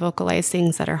able to vocalize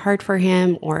things that are hard for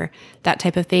him or that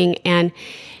type of thing. And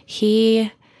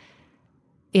he,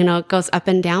 goes up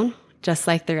and down just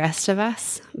like the rest of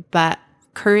us. But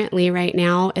currently right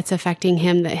now, it's affecting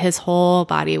him that his whole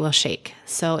body will shake.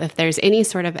 So if there's any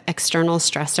sort of external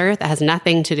stressor that has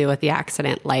nothing to do with the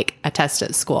accident, like a test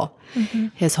at school,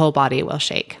 his whole body will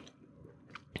shake.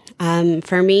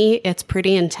 For me, it's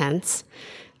pretty intense.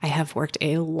 I have worked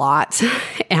a lot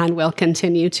and will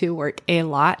continue to work a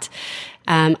lot.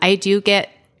 I do get,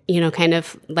 kind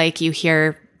of like you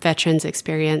hear veterans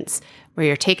experience where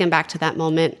you're taken back to that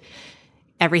moment.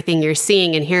 Everything you're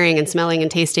seeing and hearing and smelling and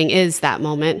tasting is that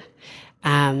moment,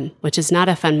 which is not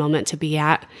a fun moment to be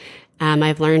at.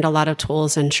 I've learned a lot of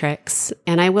tools and tricks.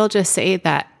 And I will just say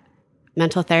that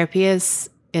mental therapy is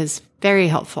very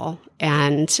helpful.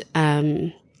 And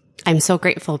I'm so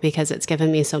grateful because it's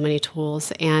given me so many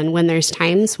tools. And when there's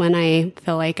times when I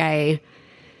feel like the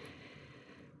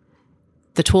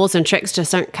tools and tricks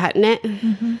just aren't cutting it,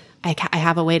 I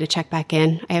have a way to check back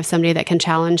in. I have somebody that can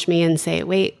challenge me and say,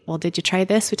 wait, well, did you try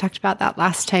this? We talked about that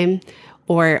last time.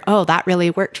 Or, oh, that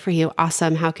really worked for you.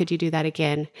 Awesome. How could you do that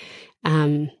again?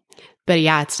 But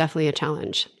yeah, it's definitely a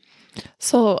challenge.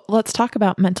 So let's talk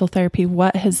about mental therapy.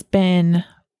 What has been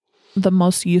the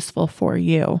most useful for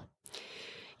you?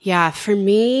 Yeah, for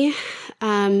me,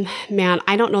 man,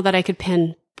 I don't know that I could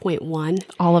pinpoint one.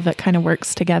 All of it kind of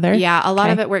works together. Yeah, a lot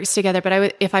of it works together.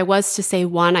 But if I was to say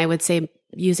one, I would say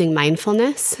using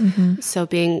mindfulness. So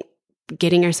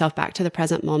getting yourself back to the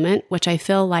present moment, which I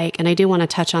feel like, and I do want to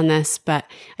touch on this, but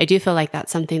I do feel like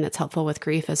that's something that's helpful with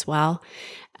grief as well.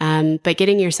 But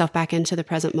getting yourself back into the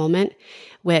present moment,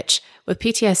 which with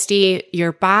PTSD,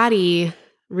 your body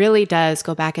really does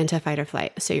go back into fight or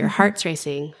flight. So your heart's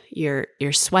racing, you're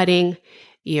sweating,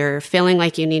 you're feeling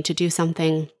like you need to do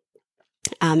something.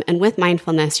 And with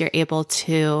mindfulness, you're able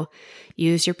to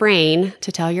use your brain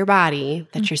to tell your body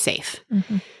that you're safe.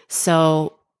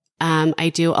 So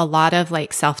I do a lot of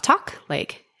like self-talk,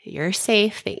 like, you're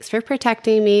safe. Thanks for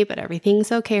protecting me, but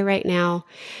everything's okay right now.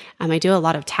 I do a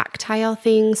lot of tactile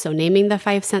things. So naming the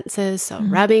 5 senses. So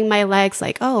rubbing my legs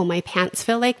like, oh, my pants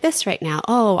feel like this right now.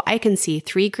 Oh, I can see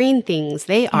 3 green things.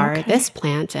 They are this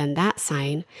plant and that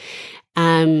sign.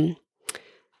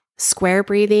 Square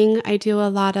breathing, I do a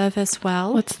lot of as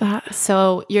well. What's that?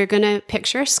 So you're going to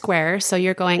picture a square. So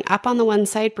you're going up on the one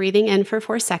side, breathing in for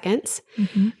 4 seconds.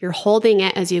 You're holding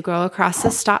it as you go across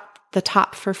the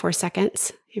top for 4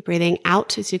 seconds. You're breathing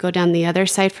out as you go down the other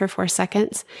side for 4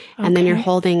 seconds. And then you're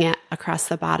holding it across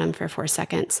the bottom for 4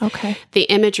 seconds. Okay. The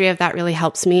imagery of that really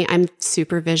helps me. I'm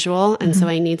super visual. And so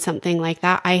I need something like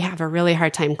that. I have a really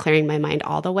hard time clearing my mind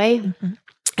all the way.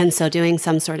 And so doing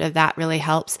some sort of that really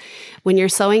helps. When you're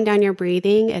slowing down your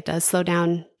breathing, it does slow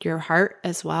down your heart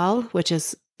as well, which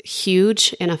is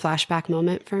huge in a flashback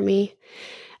moment for me.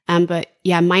 But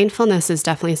yeah, mindfulness is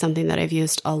definitely something that I've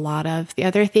used a lot of. The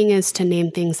other thing is to name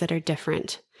things that are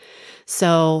different.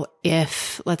 So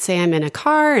if, let's say I'm in a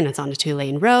car and it's on a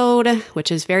 2-lane road, which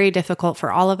is very difficult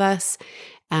for all of us,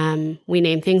 we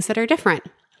name things that are different.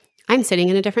 I'm sitting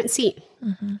in a different seat.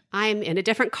 I'm in a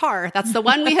different car. That's the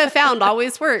one we have found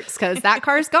always works because that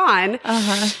car's gone.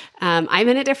 I'm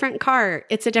in a different car.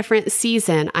 It's a different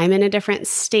season. I'm in a different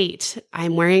state.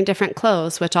 I'm wearing different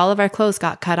clothes, which all of our clothes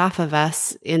got cut off of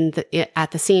us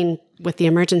at the scene with the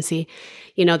emergency.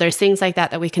 There's things like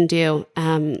that we can do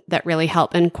that really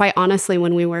help. And quite honestly,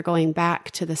 when we were going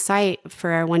back to the site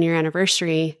for our 1-year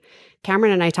anniversary,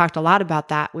 Cameron and I talked a lot about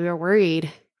that. We were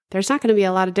worried there's not going to be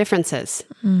a lot of differences.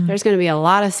 There's going to be a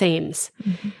lot of sames.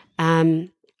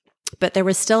 But there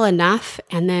was still enough.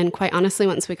 And then quite honestly,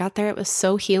 once we got there, it was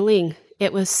so healing.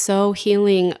 It was so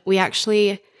healing. We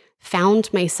actually found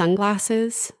my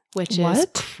sunglasses, which is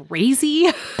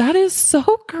crazy. That is so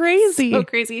crazy. So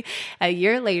crazy. A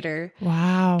year later.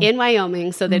 Wow. In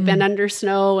Wyoming. So they'd been under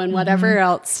snow and whatever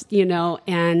else,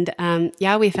 and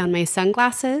we found my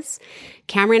sunglasses.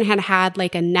 Cameron had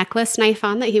like a necklace knife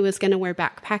on that he was going to wear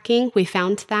backpacking. We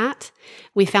found that.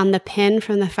 We found the pin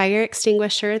from the fire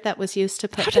extinguisher that was used to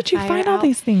put the fire out. How did you find all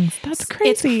these things? That's crazy.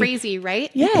 It's crazy,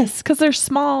 right? Yes, because they're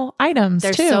small items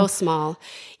They're too. so small.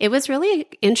 It was really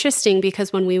interesting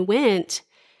because when we went,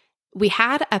 we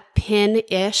had a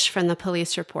pin-ish from the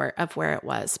police report of where it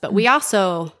was. But we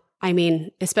also,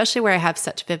 especially where I have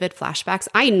such vivid flashbacks,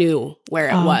 I knew where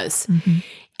it was.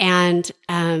 And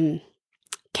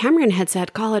Cameron had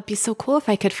said, "Call, it'd be so cool if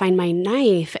I could find my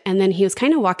knife." And then he was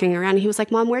kind of walking around and he was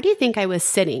like, "Mom, where do you think I was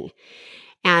sitting?"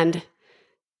 And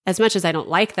as much as I don't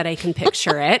like that I can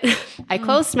picture it, I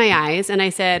closed my eyes and I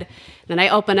said, then I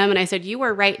opened them and I said, you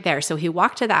were right there. So he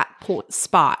walked to that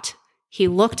spot. He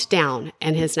looked down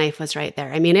and his knife was right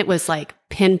there. I mean, it was like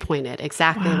pinpointed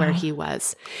exactly where he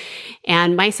was.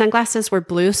 And my sunglasses were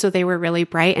blue, so they were really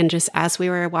bright. And just as we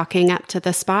were walking up to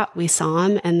the spot, we saw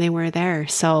them and they were there.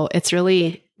 So it's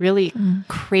really, really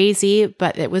crazy,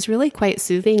 but it was really quite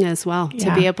soothing as well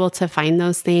to be able to find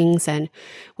those things. And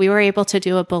we were able to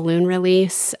do a balloon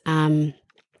release, to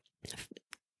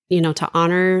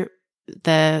honor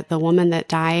the woman that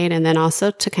died, and then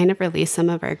also to kind of release some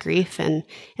of our grief and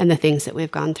the things that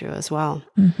we've gone through as well.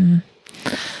 Mm-hmm.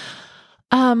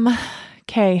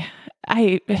 Okay.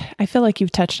 I feel like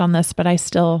you've touched on this, but I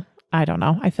don't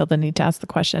know. I feel the need to ask the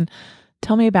question.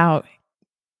 Tell me about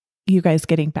you guys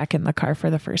getting back in the car for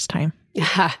the first time.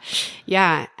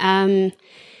 Yeah.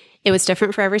 It was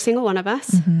different for every single one of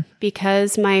us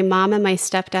because my mom and my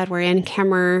stepdad were in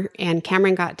Kemmer and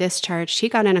Cameron got discharged. He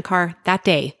got in a car that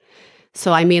day.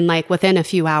 So, I mean, like within a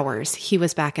few hours, he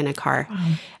was back in a car.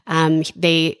 Wow.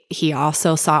 He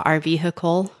also saw our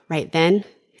vehicle right then.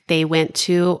 They went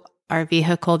to our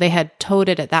vehicle. They had towed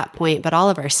it at that point, but all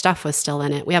of our stuff was still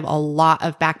in it. We have a lot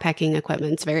of backpacking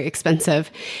equipment. It's very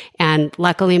expensive. And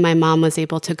luckily my mom was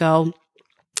able to go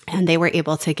and they were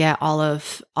able to get all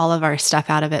of our stuff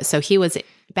out of it. So he was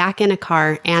back in a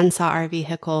car and saw our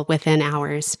vehicle within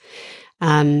hours.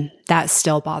 That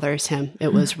still bothers him.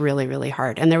 It was really, really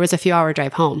hard. And there was a few hour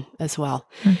drive home as well.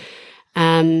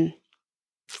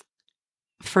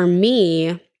 For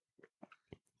me,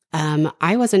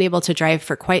 I wasn't able to drive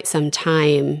for quite some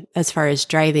time as far as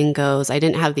driving goes. I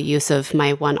didn't have the use of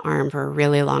my one arm for a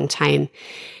really long time.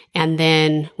 And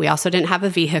then we also didn't have a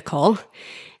vehicle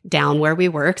down where we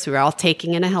were, because we were all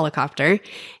taking in a helicopter.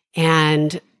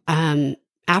 And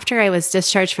after I was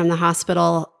discharged from the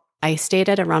hospital, I stayed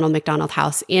at a Ronald McDonald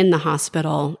House in the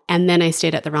hospital, and then I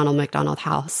stayed at the Ronald McDonald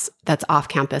House that's off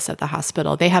campus of the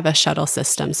hospital. They have a shuttle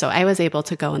system, so I was able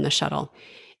to go in the shuttle.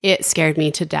 It scared me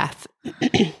to death.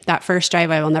 That first drive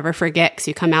I will never forget, because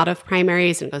you come out of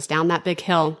primaries and it goes down that big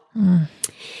hill.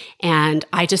 And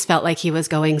I just felt like he was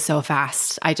going so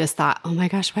fast. I just thought, oh my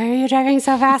gosh, why are you driving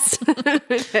so fast?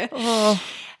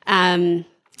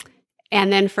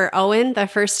 And then for Owen, the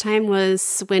first time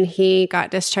was when he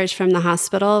got discharged from the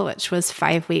hospital, which was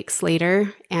 5 weeks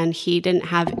later. And he didn't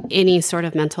have any sort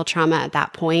of mental trauma at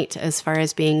that point as far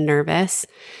as being nervous.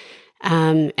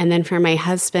 And then for my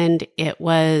husband, it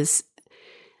was,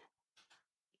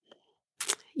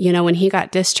 when he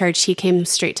got discharged, he came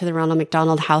straight to the Ronald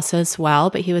McDonald House as well,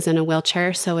 but he was in a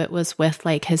wheelchair. So it was with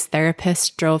his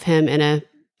therapist drove him in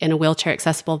a wheelchair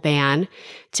accessible van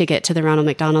to get to the Ronald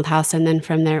McDonald House. And then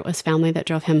from there, it was family that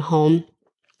drove him home.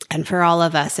 And for all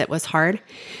of us, it was hard.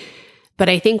 But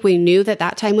I think we knew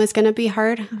that time was going to be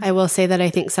hard. I will say that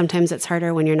I think sometimes it's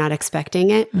harder when you're not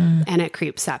expecting it and it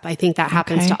creeps up. I think that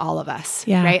happens to all of us,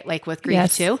 right? Like with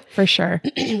grief too. For sure.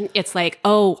 It's like,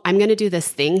 oh, I'm going to do this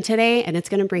thing today and it's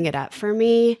going to bring it up for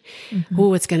me.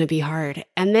 Oh, it's going to be hard.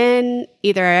 And then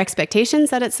either our expectations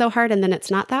that it's so hard and then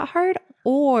it's not that hard,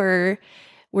 or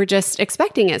we're just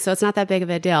expecting it, so it's not that big of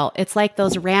a deal. It's like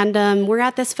those random, we're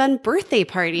at this fun birthday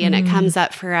party and it comes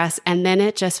up for us and then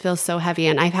it just feels so heavy.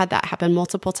 And I've had that happen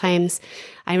multiple times.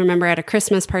 I remember at a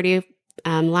Christmas party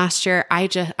last year,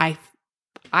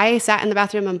 I sat in the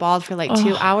bathroom and bawled for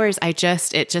 2 hours.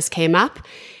 It just came up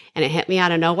and it hit me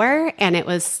out of nowhere. And it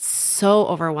was so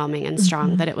overwhelming and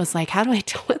strong that it was like, how do I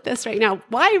deal with this right now?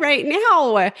 Why right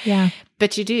now? Yeah.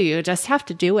 But you just have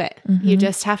to do it. You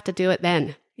just have to do it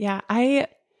then. Yeah. I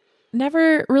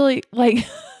never really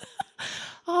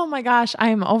oh my gosh,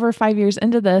 I'm over 5 years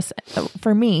into this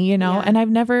for me, and I've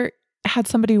never had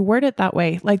somebody word it that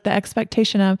way, like the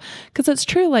expectation of, because it's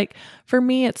true, for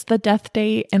me, it's the death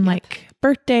date and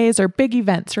birthdays or big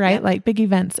events, right? Like big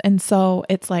events. And so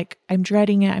it's I'm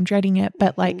dreading it,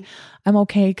 but I'm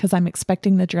okay because I'm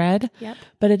expecting the dread.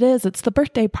 But it's the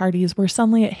birthday parties where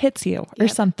suddenly it hits you or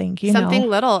something, something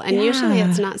little. And usually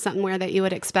it's not somewhere that you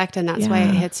would expect. And that's why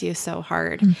it hits you so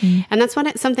hard. And that's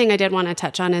something I did want to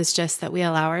touch on is just that we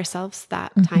allow ourselves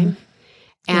that time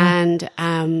and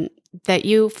that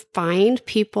you find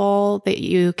people that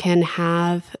you can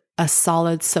have a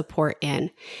solid support in.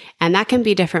 And that can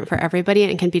be different for everybody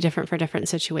and it can be different for different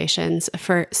situations.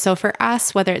 So for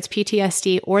us, whether it's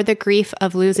PTSD or the grief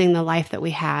of losing the life that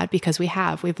we had, because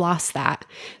we've lost that.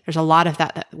 There's a lot of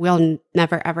that we'll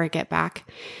never ever get back.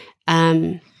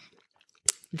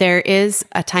 There is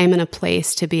a time and a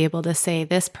place to be able to say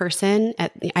this person,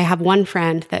 I have one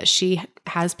friend that she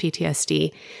has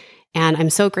PTSD and I'm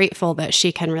so grateful that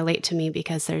she can relate to me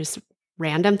because there's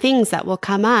random things that will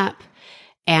come up.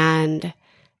 And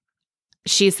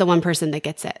she's the one person that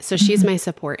gets it. So she's my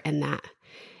support in that.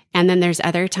 And then there's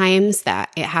other times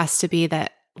that it has to be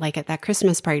that, like at that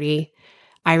Christmas party,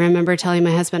 I remember telling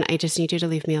my husband, I just need you to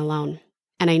leave me alone.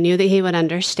 And I knew that he would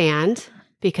understand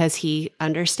because he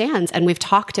understands and we've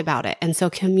talked about it. And so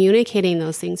communicating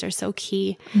those things are so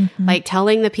key. Like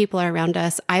telling the people around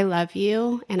us, I love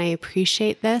you and I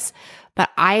appreciate this,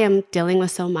 but I am dealing with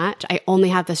so much. I only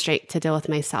have the strength to deal with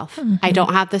myself. I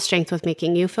don't have the strength with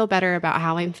making you feel better about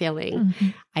how I'm feeling.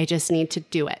 I just need to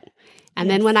do it. And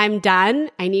then when I'm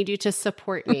done, I need you to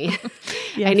support me.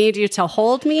 I need you to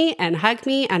hold me and hug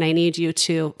me. And I need you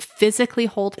to physically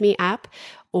hold me up,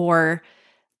 or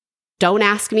don't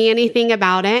ask me anything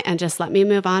about it and just let me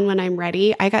move on when I'm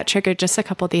ready. I got triggered just a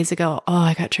couple of days ago. Oh,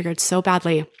 I got triggered so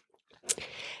badly.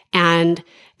 And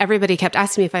everybody kept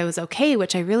asking me if I was okay,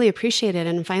 which I really appreciated.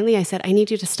 And finally I said, I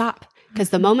need you to stop. Because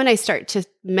the moment I start to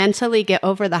mentally get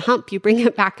over the hump, you bring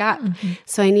it back up.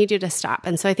 So I need you to stop.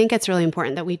 And so I think it's really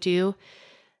important that we do,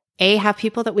 A, have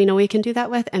people that we know we can do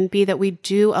that with, and B, that we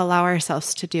do allow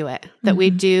ourselves to do it, that we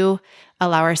do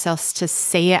allow ourselves to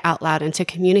say it out loud and to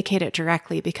communicate it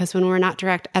directly. Because when we're not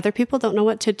direct, other people don't know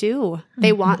what to do.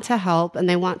 They want to help and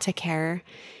they want to care.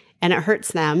 And it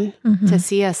hurts them to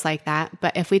see us like that.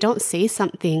 But if we don't say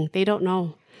something, they don't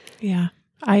know. Yeah,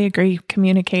 I agree.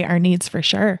 Communicate our needs for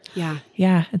sure. Yeah.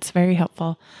 Yeah, it's very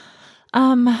helpful.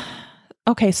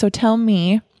 Okay, so tell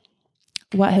me,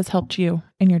 what has helped you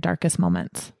in your darkest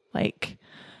moments? Like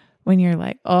when you're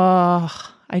like, oh,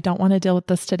 I don't want to deal with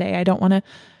this today. I don't want to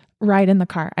ride in the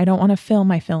car. I don't want to feel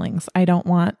my feelings. I don't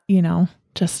want,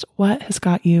 just what has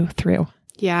got you through?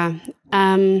 Yeah.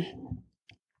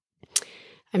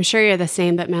 I'm sure you're the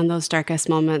same, but man, those darkest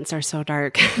moments are so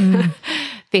dark.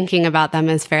 Thinking about them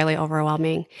is fairly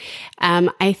overwhelming.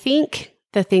 I think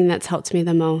the thing that's helped me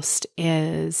the most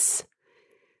is,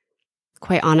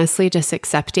 quite honestly, just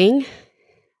accepting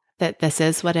that this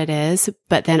is what it is,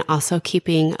 but then also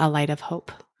keeping a light of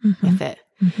hope with it.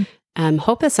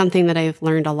 Hope is something that I've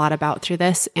learned a lot about through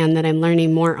this, and that I'm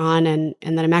learning more on, and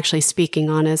that I'm actually speaking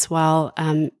on as well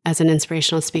as an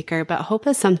inspirational speaker. But hope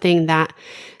is something that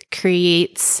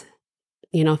creates,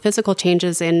 physical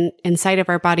changes inside of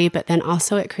our body, but then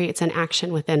also it creates an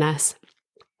action within us.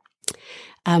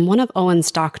 One of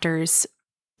Owen's doctors,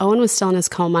 Owen was still in his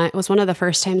coma. It was one of the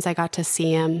first times I got to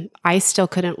see him. I still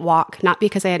couldn't walk, not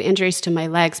because I had injuries to my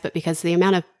legs, but because the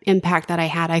amount of impact that I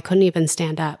had, I couldn't even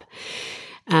stand up.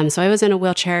 So I was in a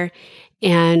wheelchair,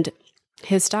 and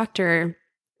his doctor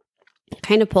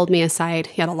kind of pulled me aside.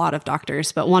 He had a lot of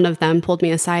doctors, but one of them pulled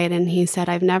me aside and he said,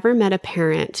 I've never met a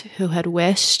parent who had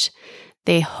wished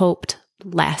they hoped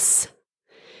less.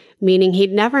 Meaning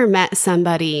he'd never met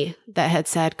somebody that had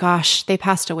said, gosh, they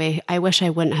passed away. I wish I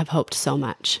wouldn't have hoped so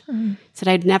much. Said,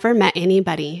 I'd never met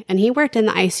anybody. And he worked in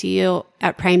the ICU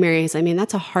at primaries. I mean,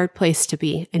 that's a hard place to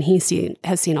be. And he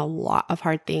has seen a lot of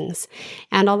hard things.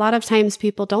 And a lot of times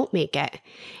people don't make it.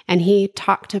 And he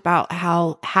talked about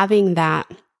how having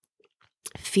that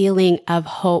feeling of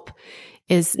hope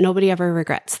is, nobody ever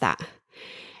regrets that.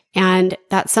 And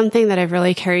that's something that I've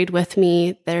really carried with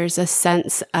me. There's a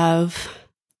sense of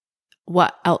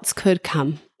what else could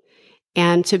come.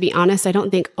 And to be honest, I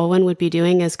don't think Owen would be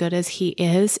doing as good as he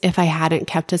is if I hadn't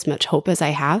kept as much hope as I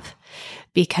have,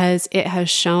 because it has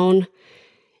shown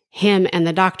him and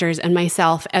the doctors and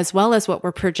myself, as well as what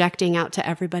we're projecting out to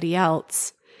everybody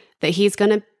else, that he's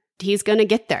going to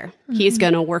get there. He's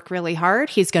going to work really hard.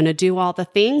 He's going to do all the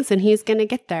things and he's going to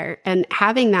get there. And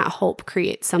having that hope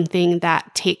creates something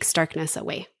that takes darkness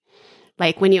away.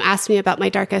 Like when you ask me about my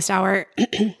darkest hour,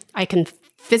 I can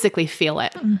physically feel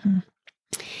it.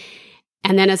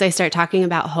 And then as I start talking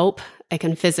about hope, I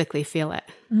can physically feel it.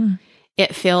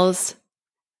 It feels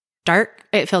dark,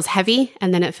 it feels heavy,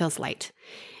 and then it feels light.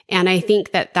 And I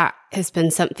think that has been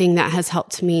something that has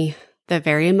helped me the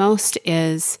very most,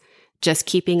 is just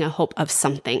keeping a hope of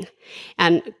something.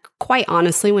 And quite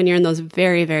honestly, when you're in those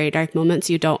very, very dark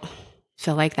moments, you don't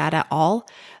feel like that at all.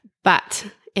 But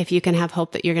if you can have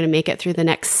hope that you're going to make it through the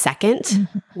next second,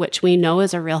 which we know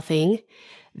is a real thing,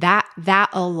 that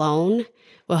alone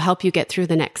will help you get through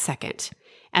the next second.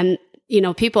 And,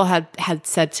 people had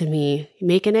said to me,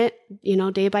 making it,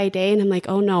 day by day. And I'm like,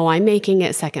 oh no, I'm making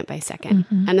it second by second.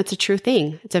 And it's a true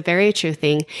thing. It's a very true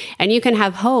thing. And you can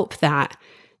have hope that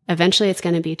eventually it's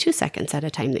going to be 2 seconds at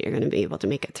a time that you're going to be able to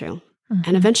make it through.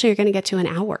 And eventually you're going to get to an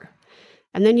hour.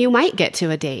 And then you might get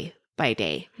to a day by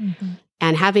day.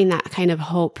 And having that kind of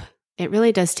hope, it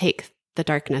really does take the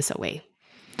darkness away.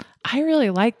 I really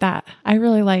like that. I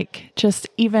really like just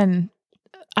even,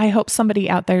 I hope somebody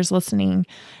out there is listening.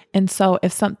 And so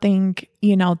if something,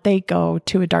 they go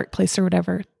to a dark place or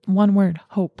whatever, one word,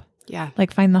 hope. Yeah.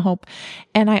 Like find the hope.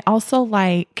 And I also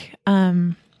like,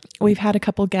 we've had a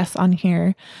couple guests on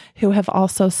here who have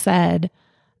also said,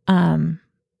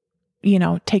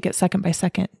 take it second by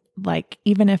second. Like,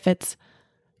 even if it's,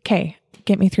 okay,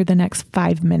 get me through the next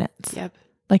 5 minutes. Yep.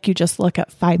 Like you just look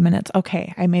at 5 minutes.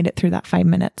 Okay, I made it through that 5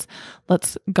 minutes.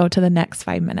 Let's go to the next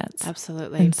 5 minutes.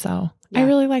 Absolutely. And so I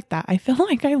really like that. I feel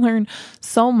like I learn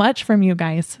so much from you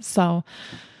guys. So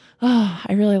I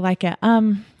really like it.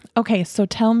 Okay, so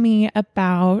tell me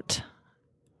about,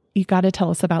 you got to tell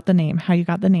us about the name, how you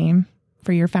got the name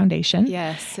for your foundation.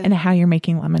 Yes. And how you're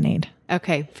making lemonade.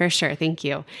 Okay, for sure. Thank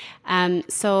you.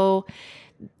 So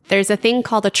there's a thing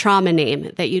called a trauma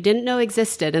name that you didn't know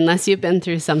existed unless you've been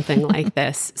through something like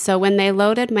this. So when they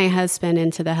loaded my husband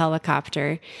into the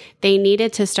helicopter, they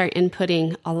needed to start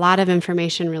inputting a lot of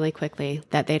information really quickly,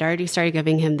 that they'd already started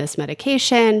giving him this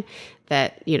medication,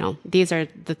 that, these are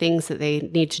the things that they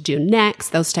need to do next,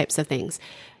 those types of things.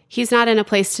 He's not in a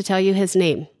place to tell you his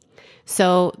name.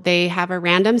 So they have a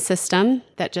random system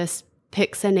that just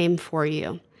picks a name for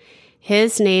you.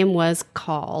 His name was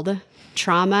called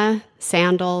Trauma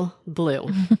Sandal Blue.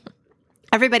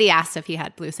 Everybody asked if he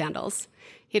had blue sandals.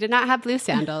 He did not have blue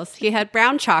sandals. He had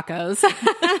brown chacos.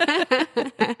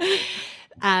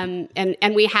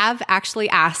 And we have actually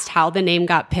asked how the name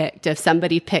got picked, if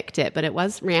somebody picked it, but it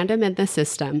was random in the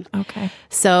system. Okay.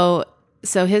 So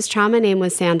his trauma name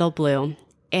was Sandal Blue.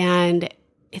 And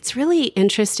it's really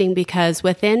interesting because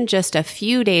within just a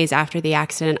few days after the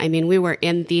accident, we were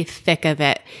in the thick of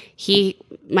it.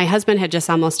 My husband had just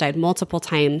almost died multiple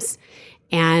times,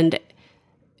 and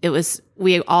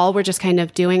we all were just kind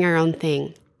of doing our own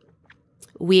thing.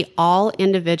 We all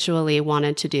individually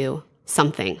wanted to do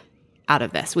something out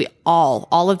of this. We all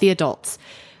of the adults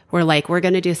were like, we're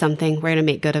going to do something. We're going to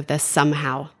make good of this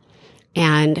somehow.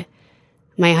 And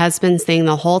my husband's thing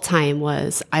the whole time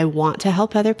was, I want to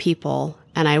help other people,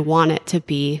 and I want it to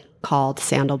be called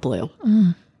Sandal Blue.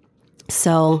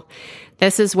 So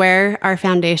this is where our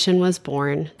foundation was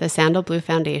born, the Sandal Blue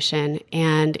Foundation,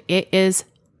 and it is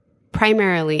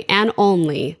primarily and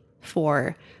only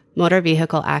for motor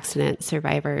vehicle accident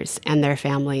survivors and their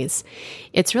families.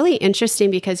 It's really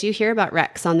interesting because you hear about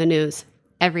wrecks on the news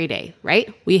every day,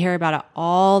 right? We hear about it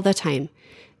all the time.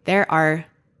 There are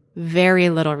very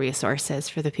little resources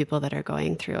for the people that are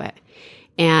going through it.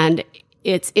 And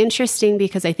it's interesting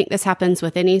because I think this happens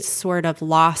with any sort of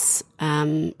loss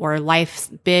or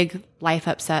big life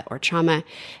upset or trauma,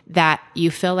 that you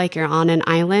feel like you're on an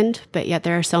island, but yet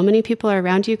there are so many people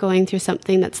around you going through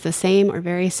something that's the same or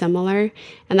very similar.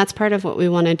 And that's part of what we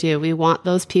want to do. We want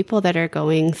those people that are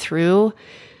going through,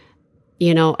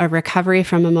 a recovery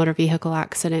from a motor vehicle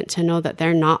accident to know that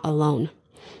they're not alone.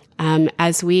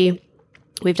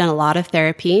 We've done a lot of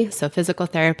therapy, so physical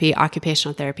therapy,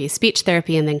 occupational therapy, speech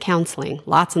therapy, and then counseling.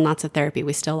 Lots and lots of therapy.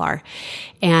 We still are.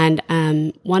 And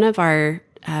one of our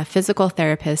physical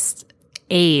therapist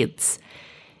aides,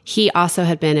 he also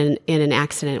had been in an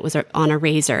accident. It was on a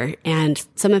razor, and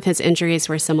some of his injuries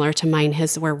were similar to mine.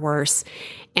 His were worse.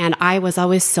 And I was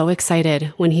always so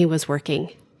excited when he was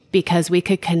working because we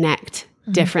could connect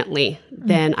differently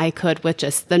than I could with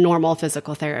just the normal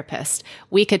physical therapist.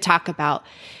 We could talk about,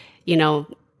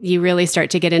 you really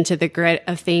start to get into the grit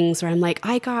of things where I'm like,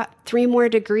 I got 3 more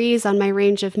degrees on my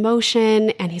range of motion.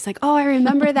 And he's like, oh, I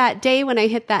remember that day when I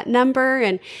hit that number,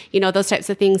 and, those types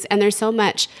of things. And there's so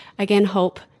much, again,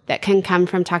 hope that can come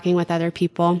from talking with other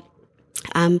people.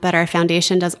 But our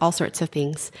foundation does all sorts of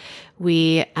things.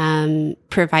 We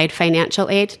provide financial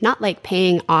aid, not like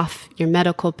paying off your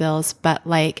medical bills, but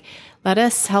like, let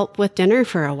us help with dinner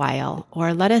for a while,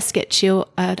 or let us get you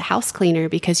a house cleaner,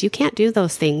 because you can't do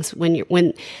those things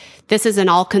when this is an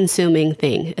all-consuming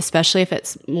thing, especially if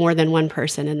it's more than one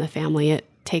person in the family. It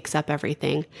takes up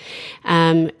everything.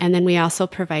 And then we also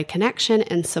provide connection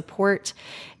and support.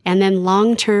 And then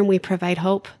long-term, we provide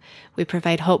hope. We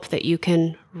provide hope that you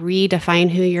can redefine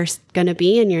who you're going to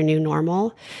be in your new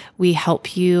normal. We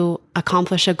help you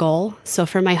accomplish a goal. So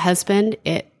for my husband,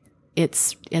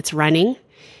 it's running.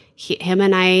 Him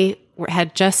and I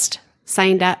had just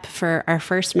signed up for our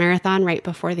first marathon right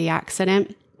before the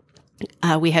accident.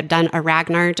 We had done a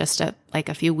Ragnar just a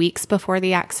few weeks before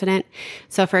the accident.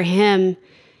 So for him,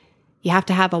 you have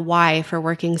to have a why for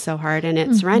working so hard, and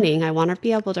it's running. I want to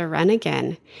be able to run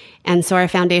again. And so our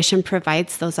foundation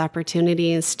provides those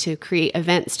opportunities to create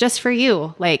events just for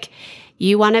you. Like,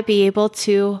 you want to be able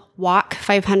to walk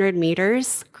 500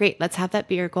 meters? Great, let's have that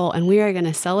be your goal. And we are going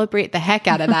to celebrate the heck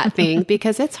out of that thing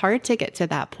because it's hard to get to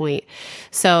that point.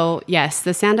 So yes,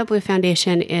 the Sandal Blue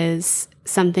Foundation is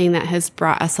something that has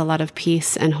brought us a lot of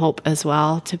peace and hope as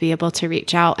well, to be able to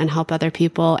reach out and help other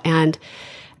people. And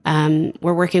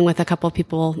we're working with a couple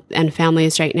people and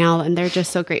families right now, and they're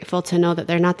just so grateful to know that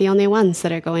they're not the only ones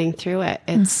that are going through it.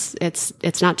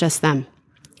 It's not just them.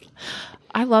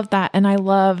 I love that. And I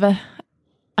love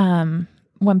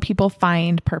when people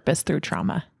find purpose through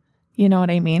trauma. You know what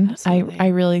I mean? I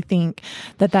really think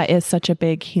that is such a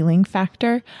big healing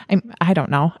factor. I don't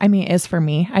know. I mean, it is for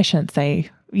me. I shouldn't say,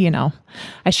 I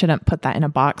shouldn't put that in a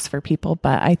box for people,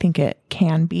 but I think it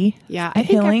can be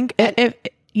healing.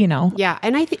 Yeah.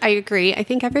 And I agree. I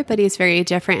think everybody's very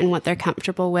different in what they're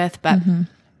comfortable with, but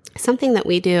something that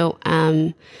we do,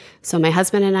 so my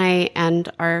husband and I and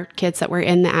our kids that were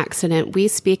in the accident, we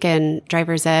speak in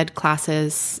driver's ed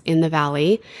classes in the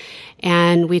Valley,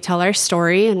 and we tell our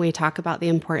story and we talk about the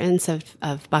importance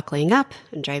of buckling up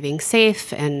and driving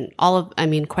safe and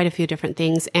quite a few different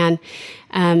things. And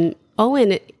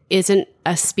Owen isn't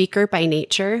a speaker by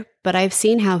nature, but I've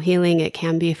seen how healing it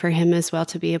can be for him as well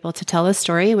to be able to tell a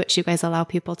story, which you guys allow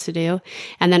people to do,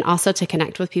 and then also to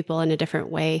connect with people in a different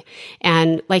way.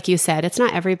 And like you said, it's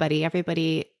not everybody.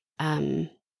 Everybody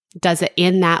does it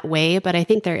in that way, but I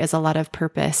think there is a lot of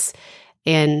purpose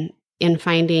in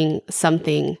finding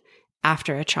something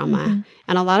after a trauma.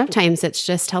 And a lot of times it's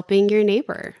just helping your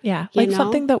neighbor. Yeah.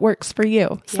 Something that works for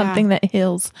you, something that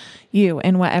heals you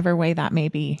in whatever way that may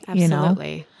be.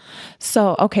 Absolutely.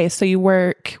 So, okay. So you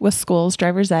work with schools,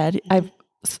 driver's ed.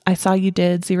 I saw you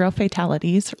did Zero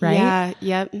Fatalities, right? Yeah.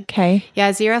 Yep. Okay.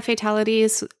 Yeah. Zero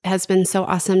Fatalities has been so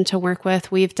awesome to work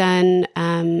with. We've done,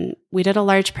 we did a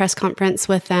large press conference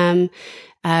with them.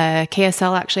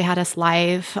 KSL actually had us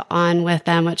live on with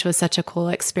them, which was such a cool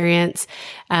experience.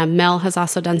 Mel has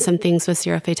also done some things with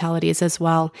Zero Fatalities as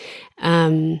well.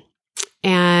 And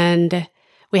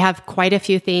we have quite a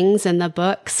few things in the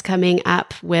books coming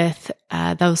up with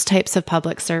those types of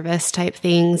public service type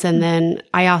things. And then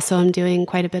I also am doing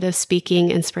quite a bit of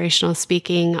speaking, inspirational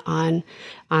speaking on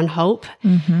hope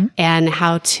and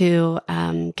how to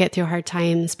get through hard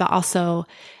times, but also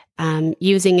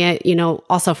using it,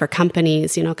 also for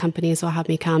companies. Companies will have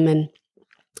me come and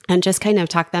just kind of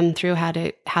talk them through how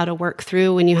to work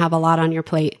through when you have a lot on your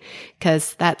plate,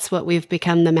 because that's what we've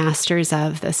become the masters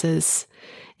of. This is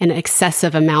an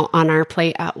excessive amount on our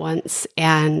plate at once,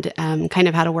 and kind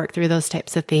of how to work through those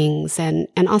types of things. And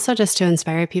also just to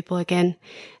inspire people again,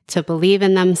 to believe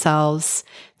in themselves,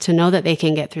 to know that they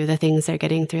can get through the things they're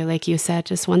getting through. Like you said,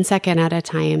 just 1 second at a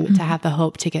time, to have the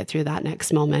hope to get through that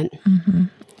next moment.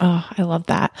 Oh, I love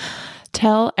that.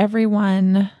 Tell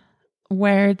everyone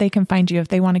where they can find you if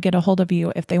they want to get a hold of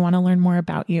you, if they want to learn more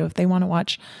about you, if they want to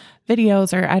watch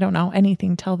videos or I don't know,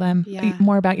 anything. Tell them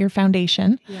more about your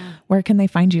foundation. Yeah. Where can they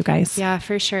find you guys? Yeah,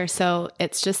 for sure. So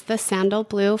it's just the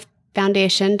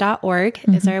sandalbluefoundation.org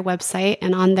is our website.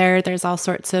 And on there's all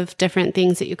sorts of different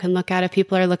things that you can look at if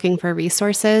people are looking for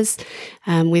resources.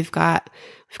 We've got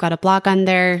a blog on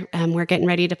there. We're getting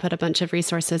ready to put a bunch of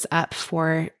resources up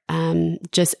for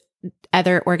just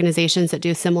other organizations that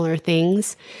do similar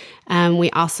things.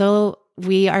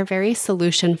 We are very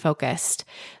solution focused.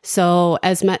 So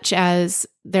as much as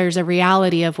there's a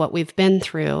reality of what we've been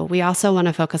through, we also want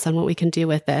to focus on what we can do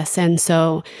with this. And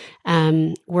so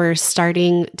we're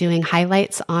starting doing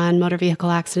highlights on motor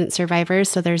vehicle accident survivors.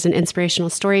 So there's an inspirational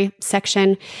story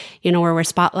section, where we're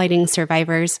spotlighting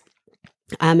survivors.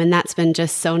 And that's been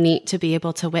just so neat to be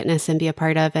able to witness and be a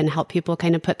part of and help people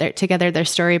kind of put together their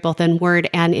story, both in word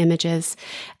and images.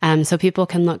 So people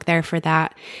can look there for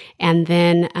that. And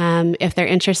then, if they're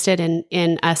interested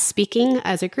in us speaking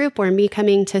as a group or me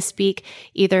coming to speak,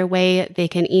 either way, they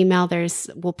can email.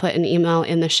 We'll put an email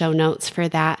in the show notes for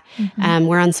that.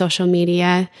 We're on social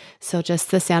media. So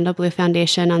just the Sandal Blue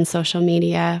Foundation on social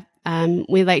media.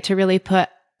 We like to really put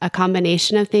a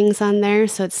combination of things on there.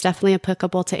 So it's definitely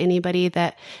applicable to anybody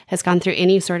that has gone through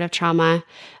any sort of trauma,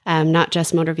 not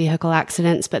just motor vehicle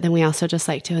accidents, but then we also just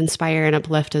like to inspire and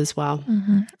uplift as well.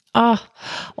 Oh,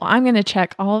 well, I'm going to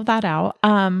check all of that out.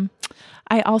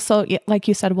 I also, like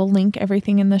you said, we'll link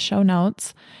everything in the show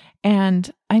notes.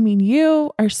 And I mean,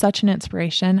 you are such an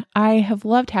inspiration. I have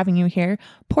loved having you here.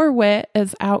 Poor Whit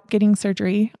is out getting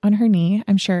surgery on her knee.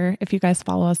 I'm sure if you guys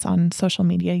follow us on social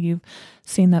media, you've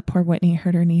seen that poor Whitney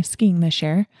hurt her knee skiing this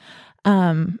year.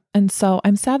 And so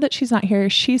I'm sad that she's not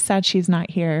here. She's sad she's not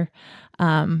here.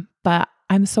 But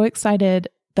I'm so excited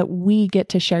that we get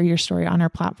to share your story on our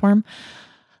platform.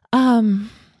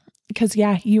 Because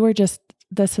you were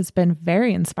this has been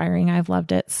very inspiring. I've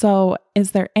loved it. So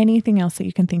is there anything else that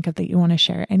you can think of that you want to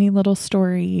share? Any little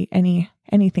story,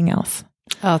 anything else?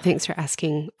 Oh, thanks for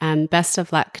asking. Best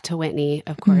of luck to Whitney,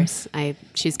 of course.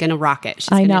 She's going to rock it. She's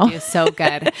going to do so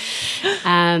good.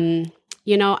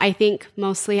 I think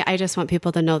mostly I just want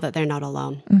people to know that they're not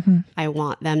alone. I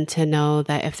want them to know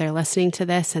that if they're listening to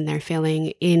this and they're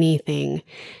feeling anything,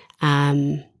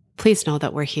 please know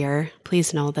that we're here.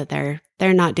 Please know that they're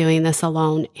not doing this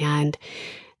alone. And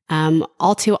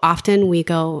all too often we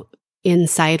go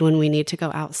inside when we need to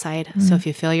go outside. So if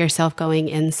you feel yourself going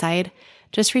inside,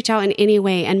 just reach out in any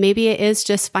way. And maybe it is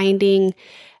just finding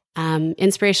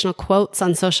inspirational quotes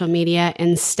on social media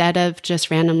instead of just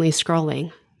randomly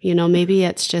scrolling. Maybe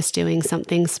it's just doing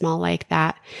something small like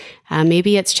that.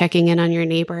 Maybe it's checking in on your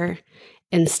neighbor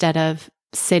instead of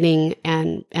sitting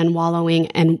and wallowing.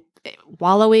 And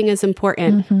wallowing is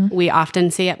important. We often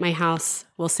say at my house,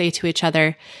 we'll say to each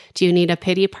other, do you need a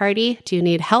pity party? Do you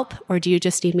need help? Or do you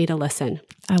just need me to listen?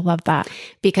 I love that.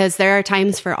 Because there are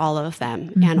times for all of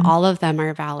them and all of them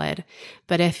are valid.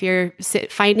 But if you're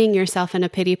finding yourself in a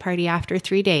pity party after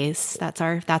 3 days, that's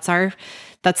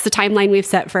the timeline we've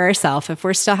set for ourselves. If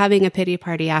we're still having a pity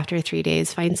party after 3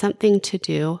 days, find something to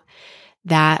do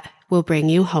that will bring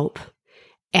you hope.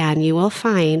 And you will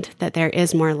find that there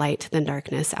is more light than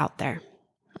darkness out there.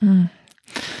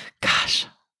 Gosh,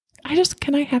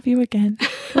 can I have you again?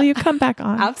 Will you come back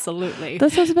on? Absolutely.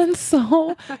 This has been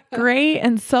so great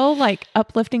and so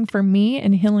uplifting for me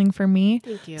and healing for me.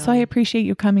 Thank you. So I appreciate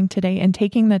you coming today and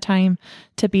taking the time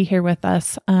to be here with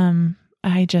us. I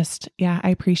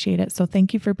appreciate it. So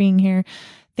thank you for being here.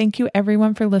 Thank you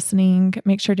everyone for listening.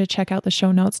 Make sure to check out the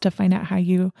show notes to find out how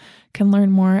you can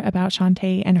learn more about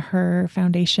Shantae and her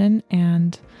foundation.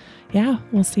 And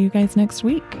we'll see you guys next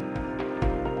week.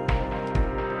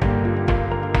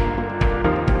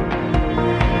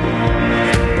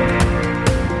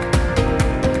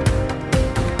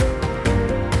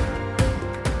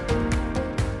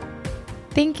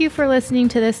 Thank you for listening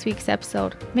to this week's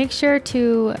episode. Make sure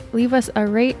to leave us a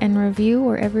rate and review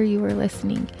wherever you are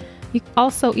listening. You can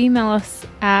also email us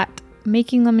at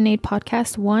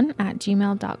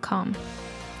makinglemonadepodcast1@gmail.com.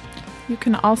 You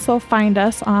can also find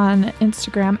us on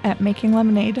Instagram at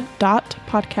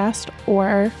makinglemonade.podcast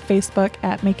or Facebook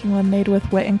at Making Lemonade with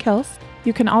Whit and Kels.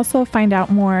 You can also find out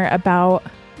more about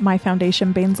my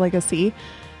foundation, Bane's Legacy,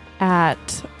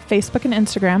 at Facebook and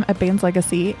Instagram at Bane's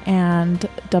Legacy and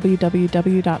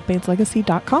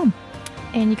www.baneslegacy.com.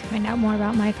 And you can find out more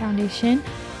about my foundation.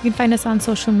 You can find us on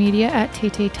social media at Tay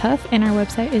Tay Tough, and our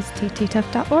website is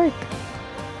taytaytough.org.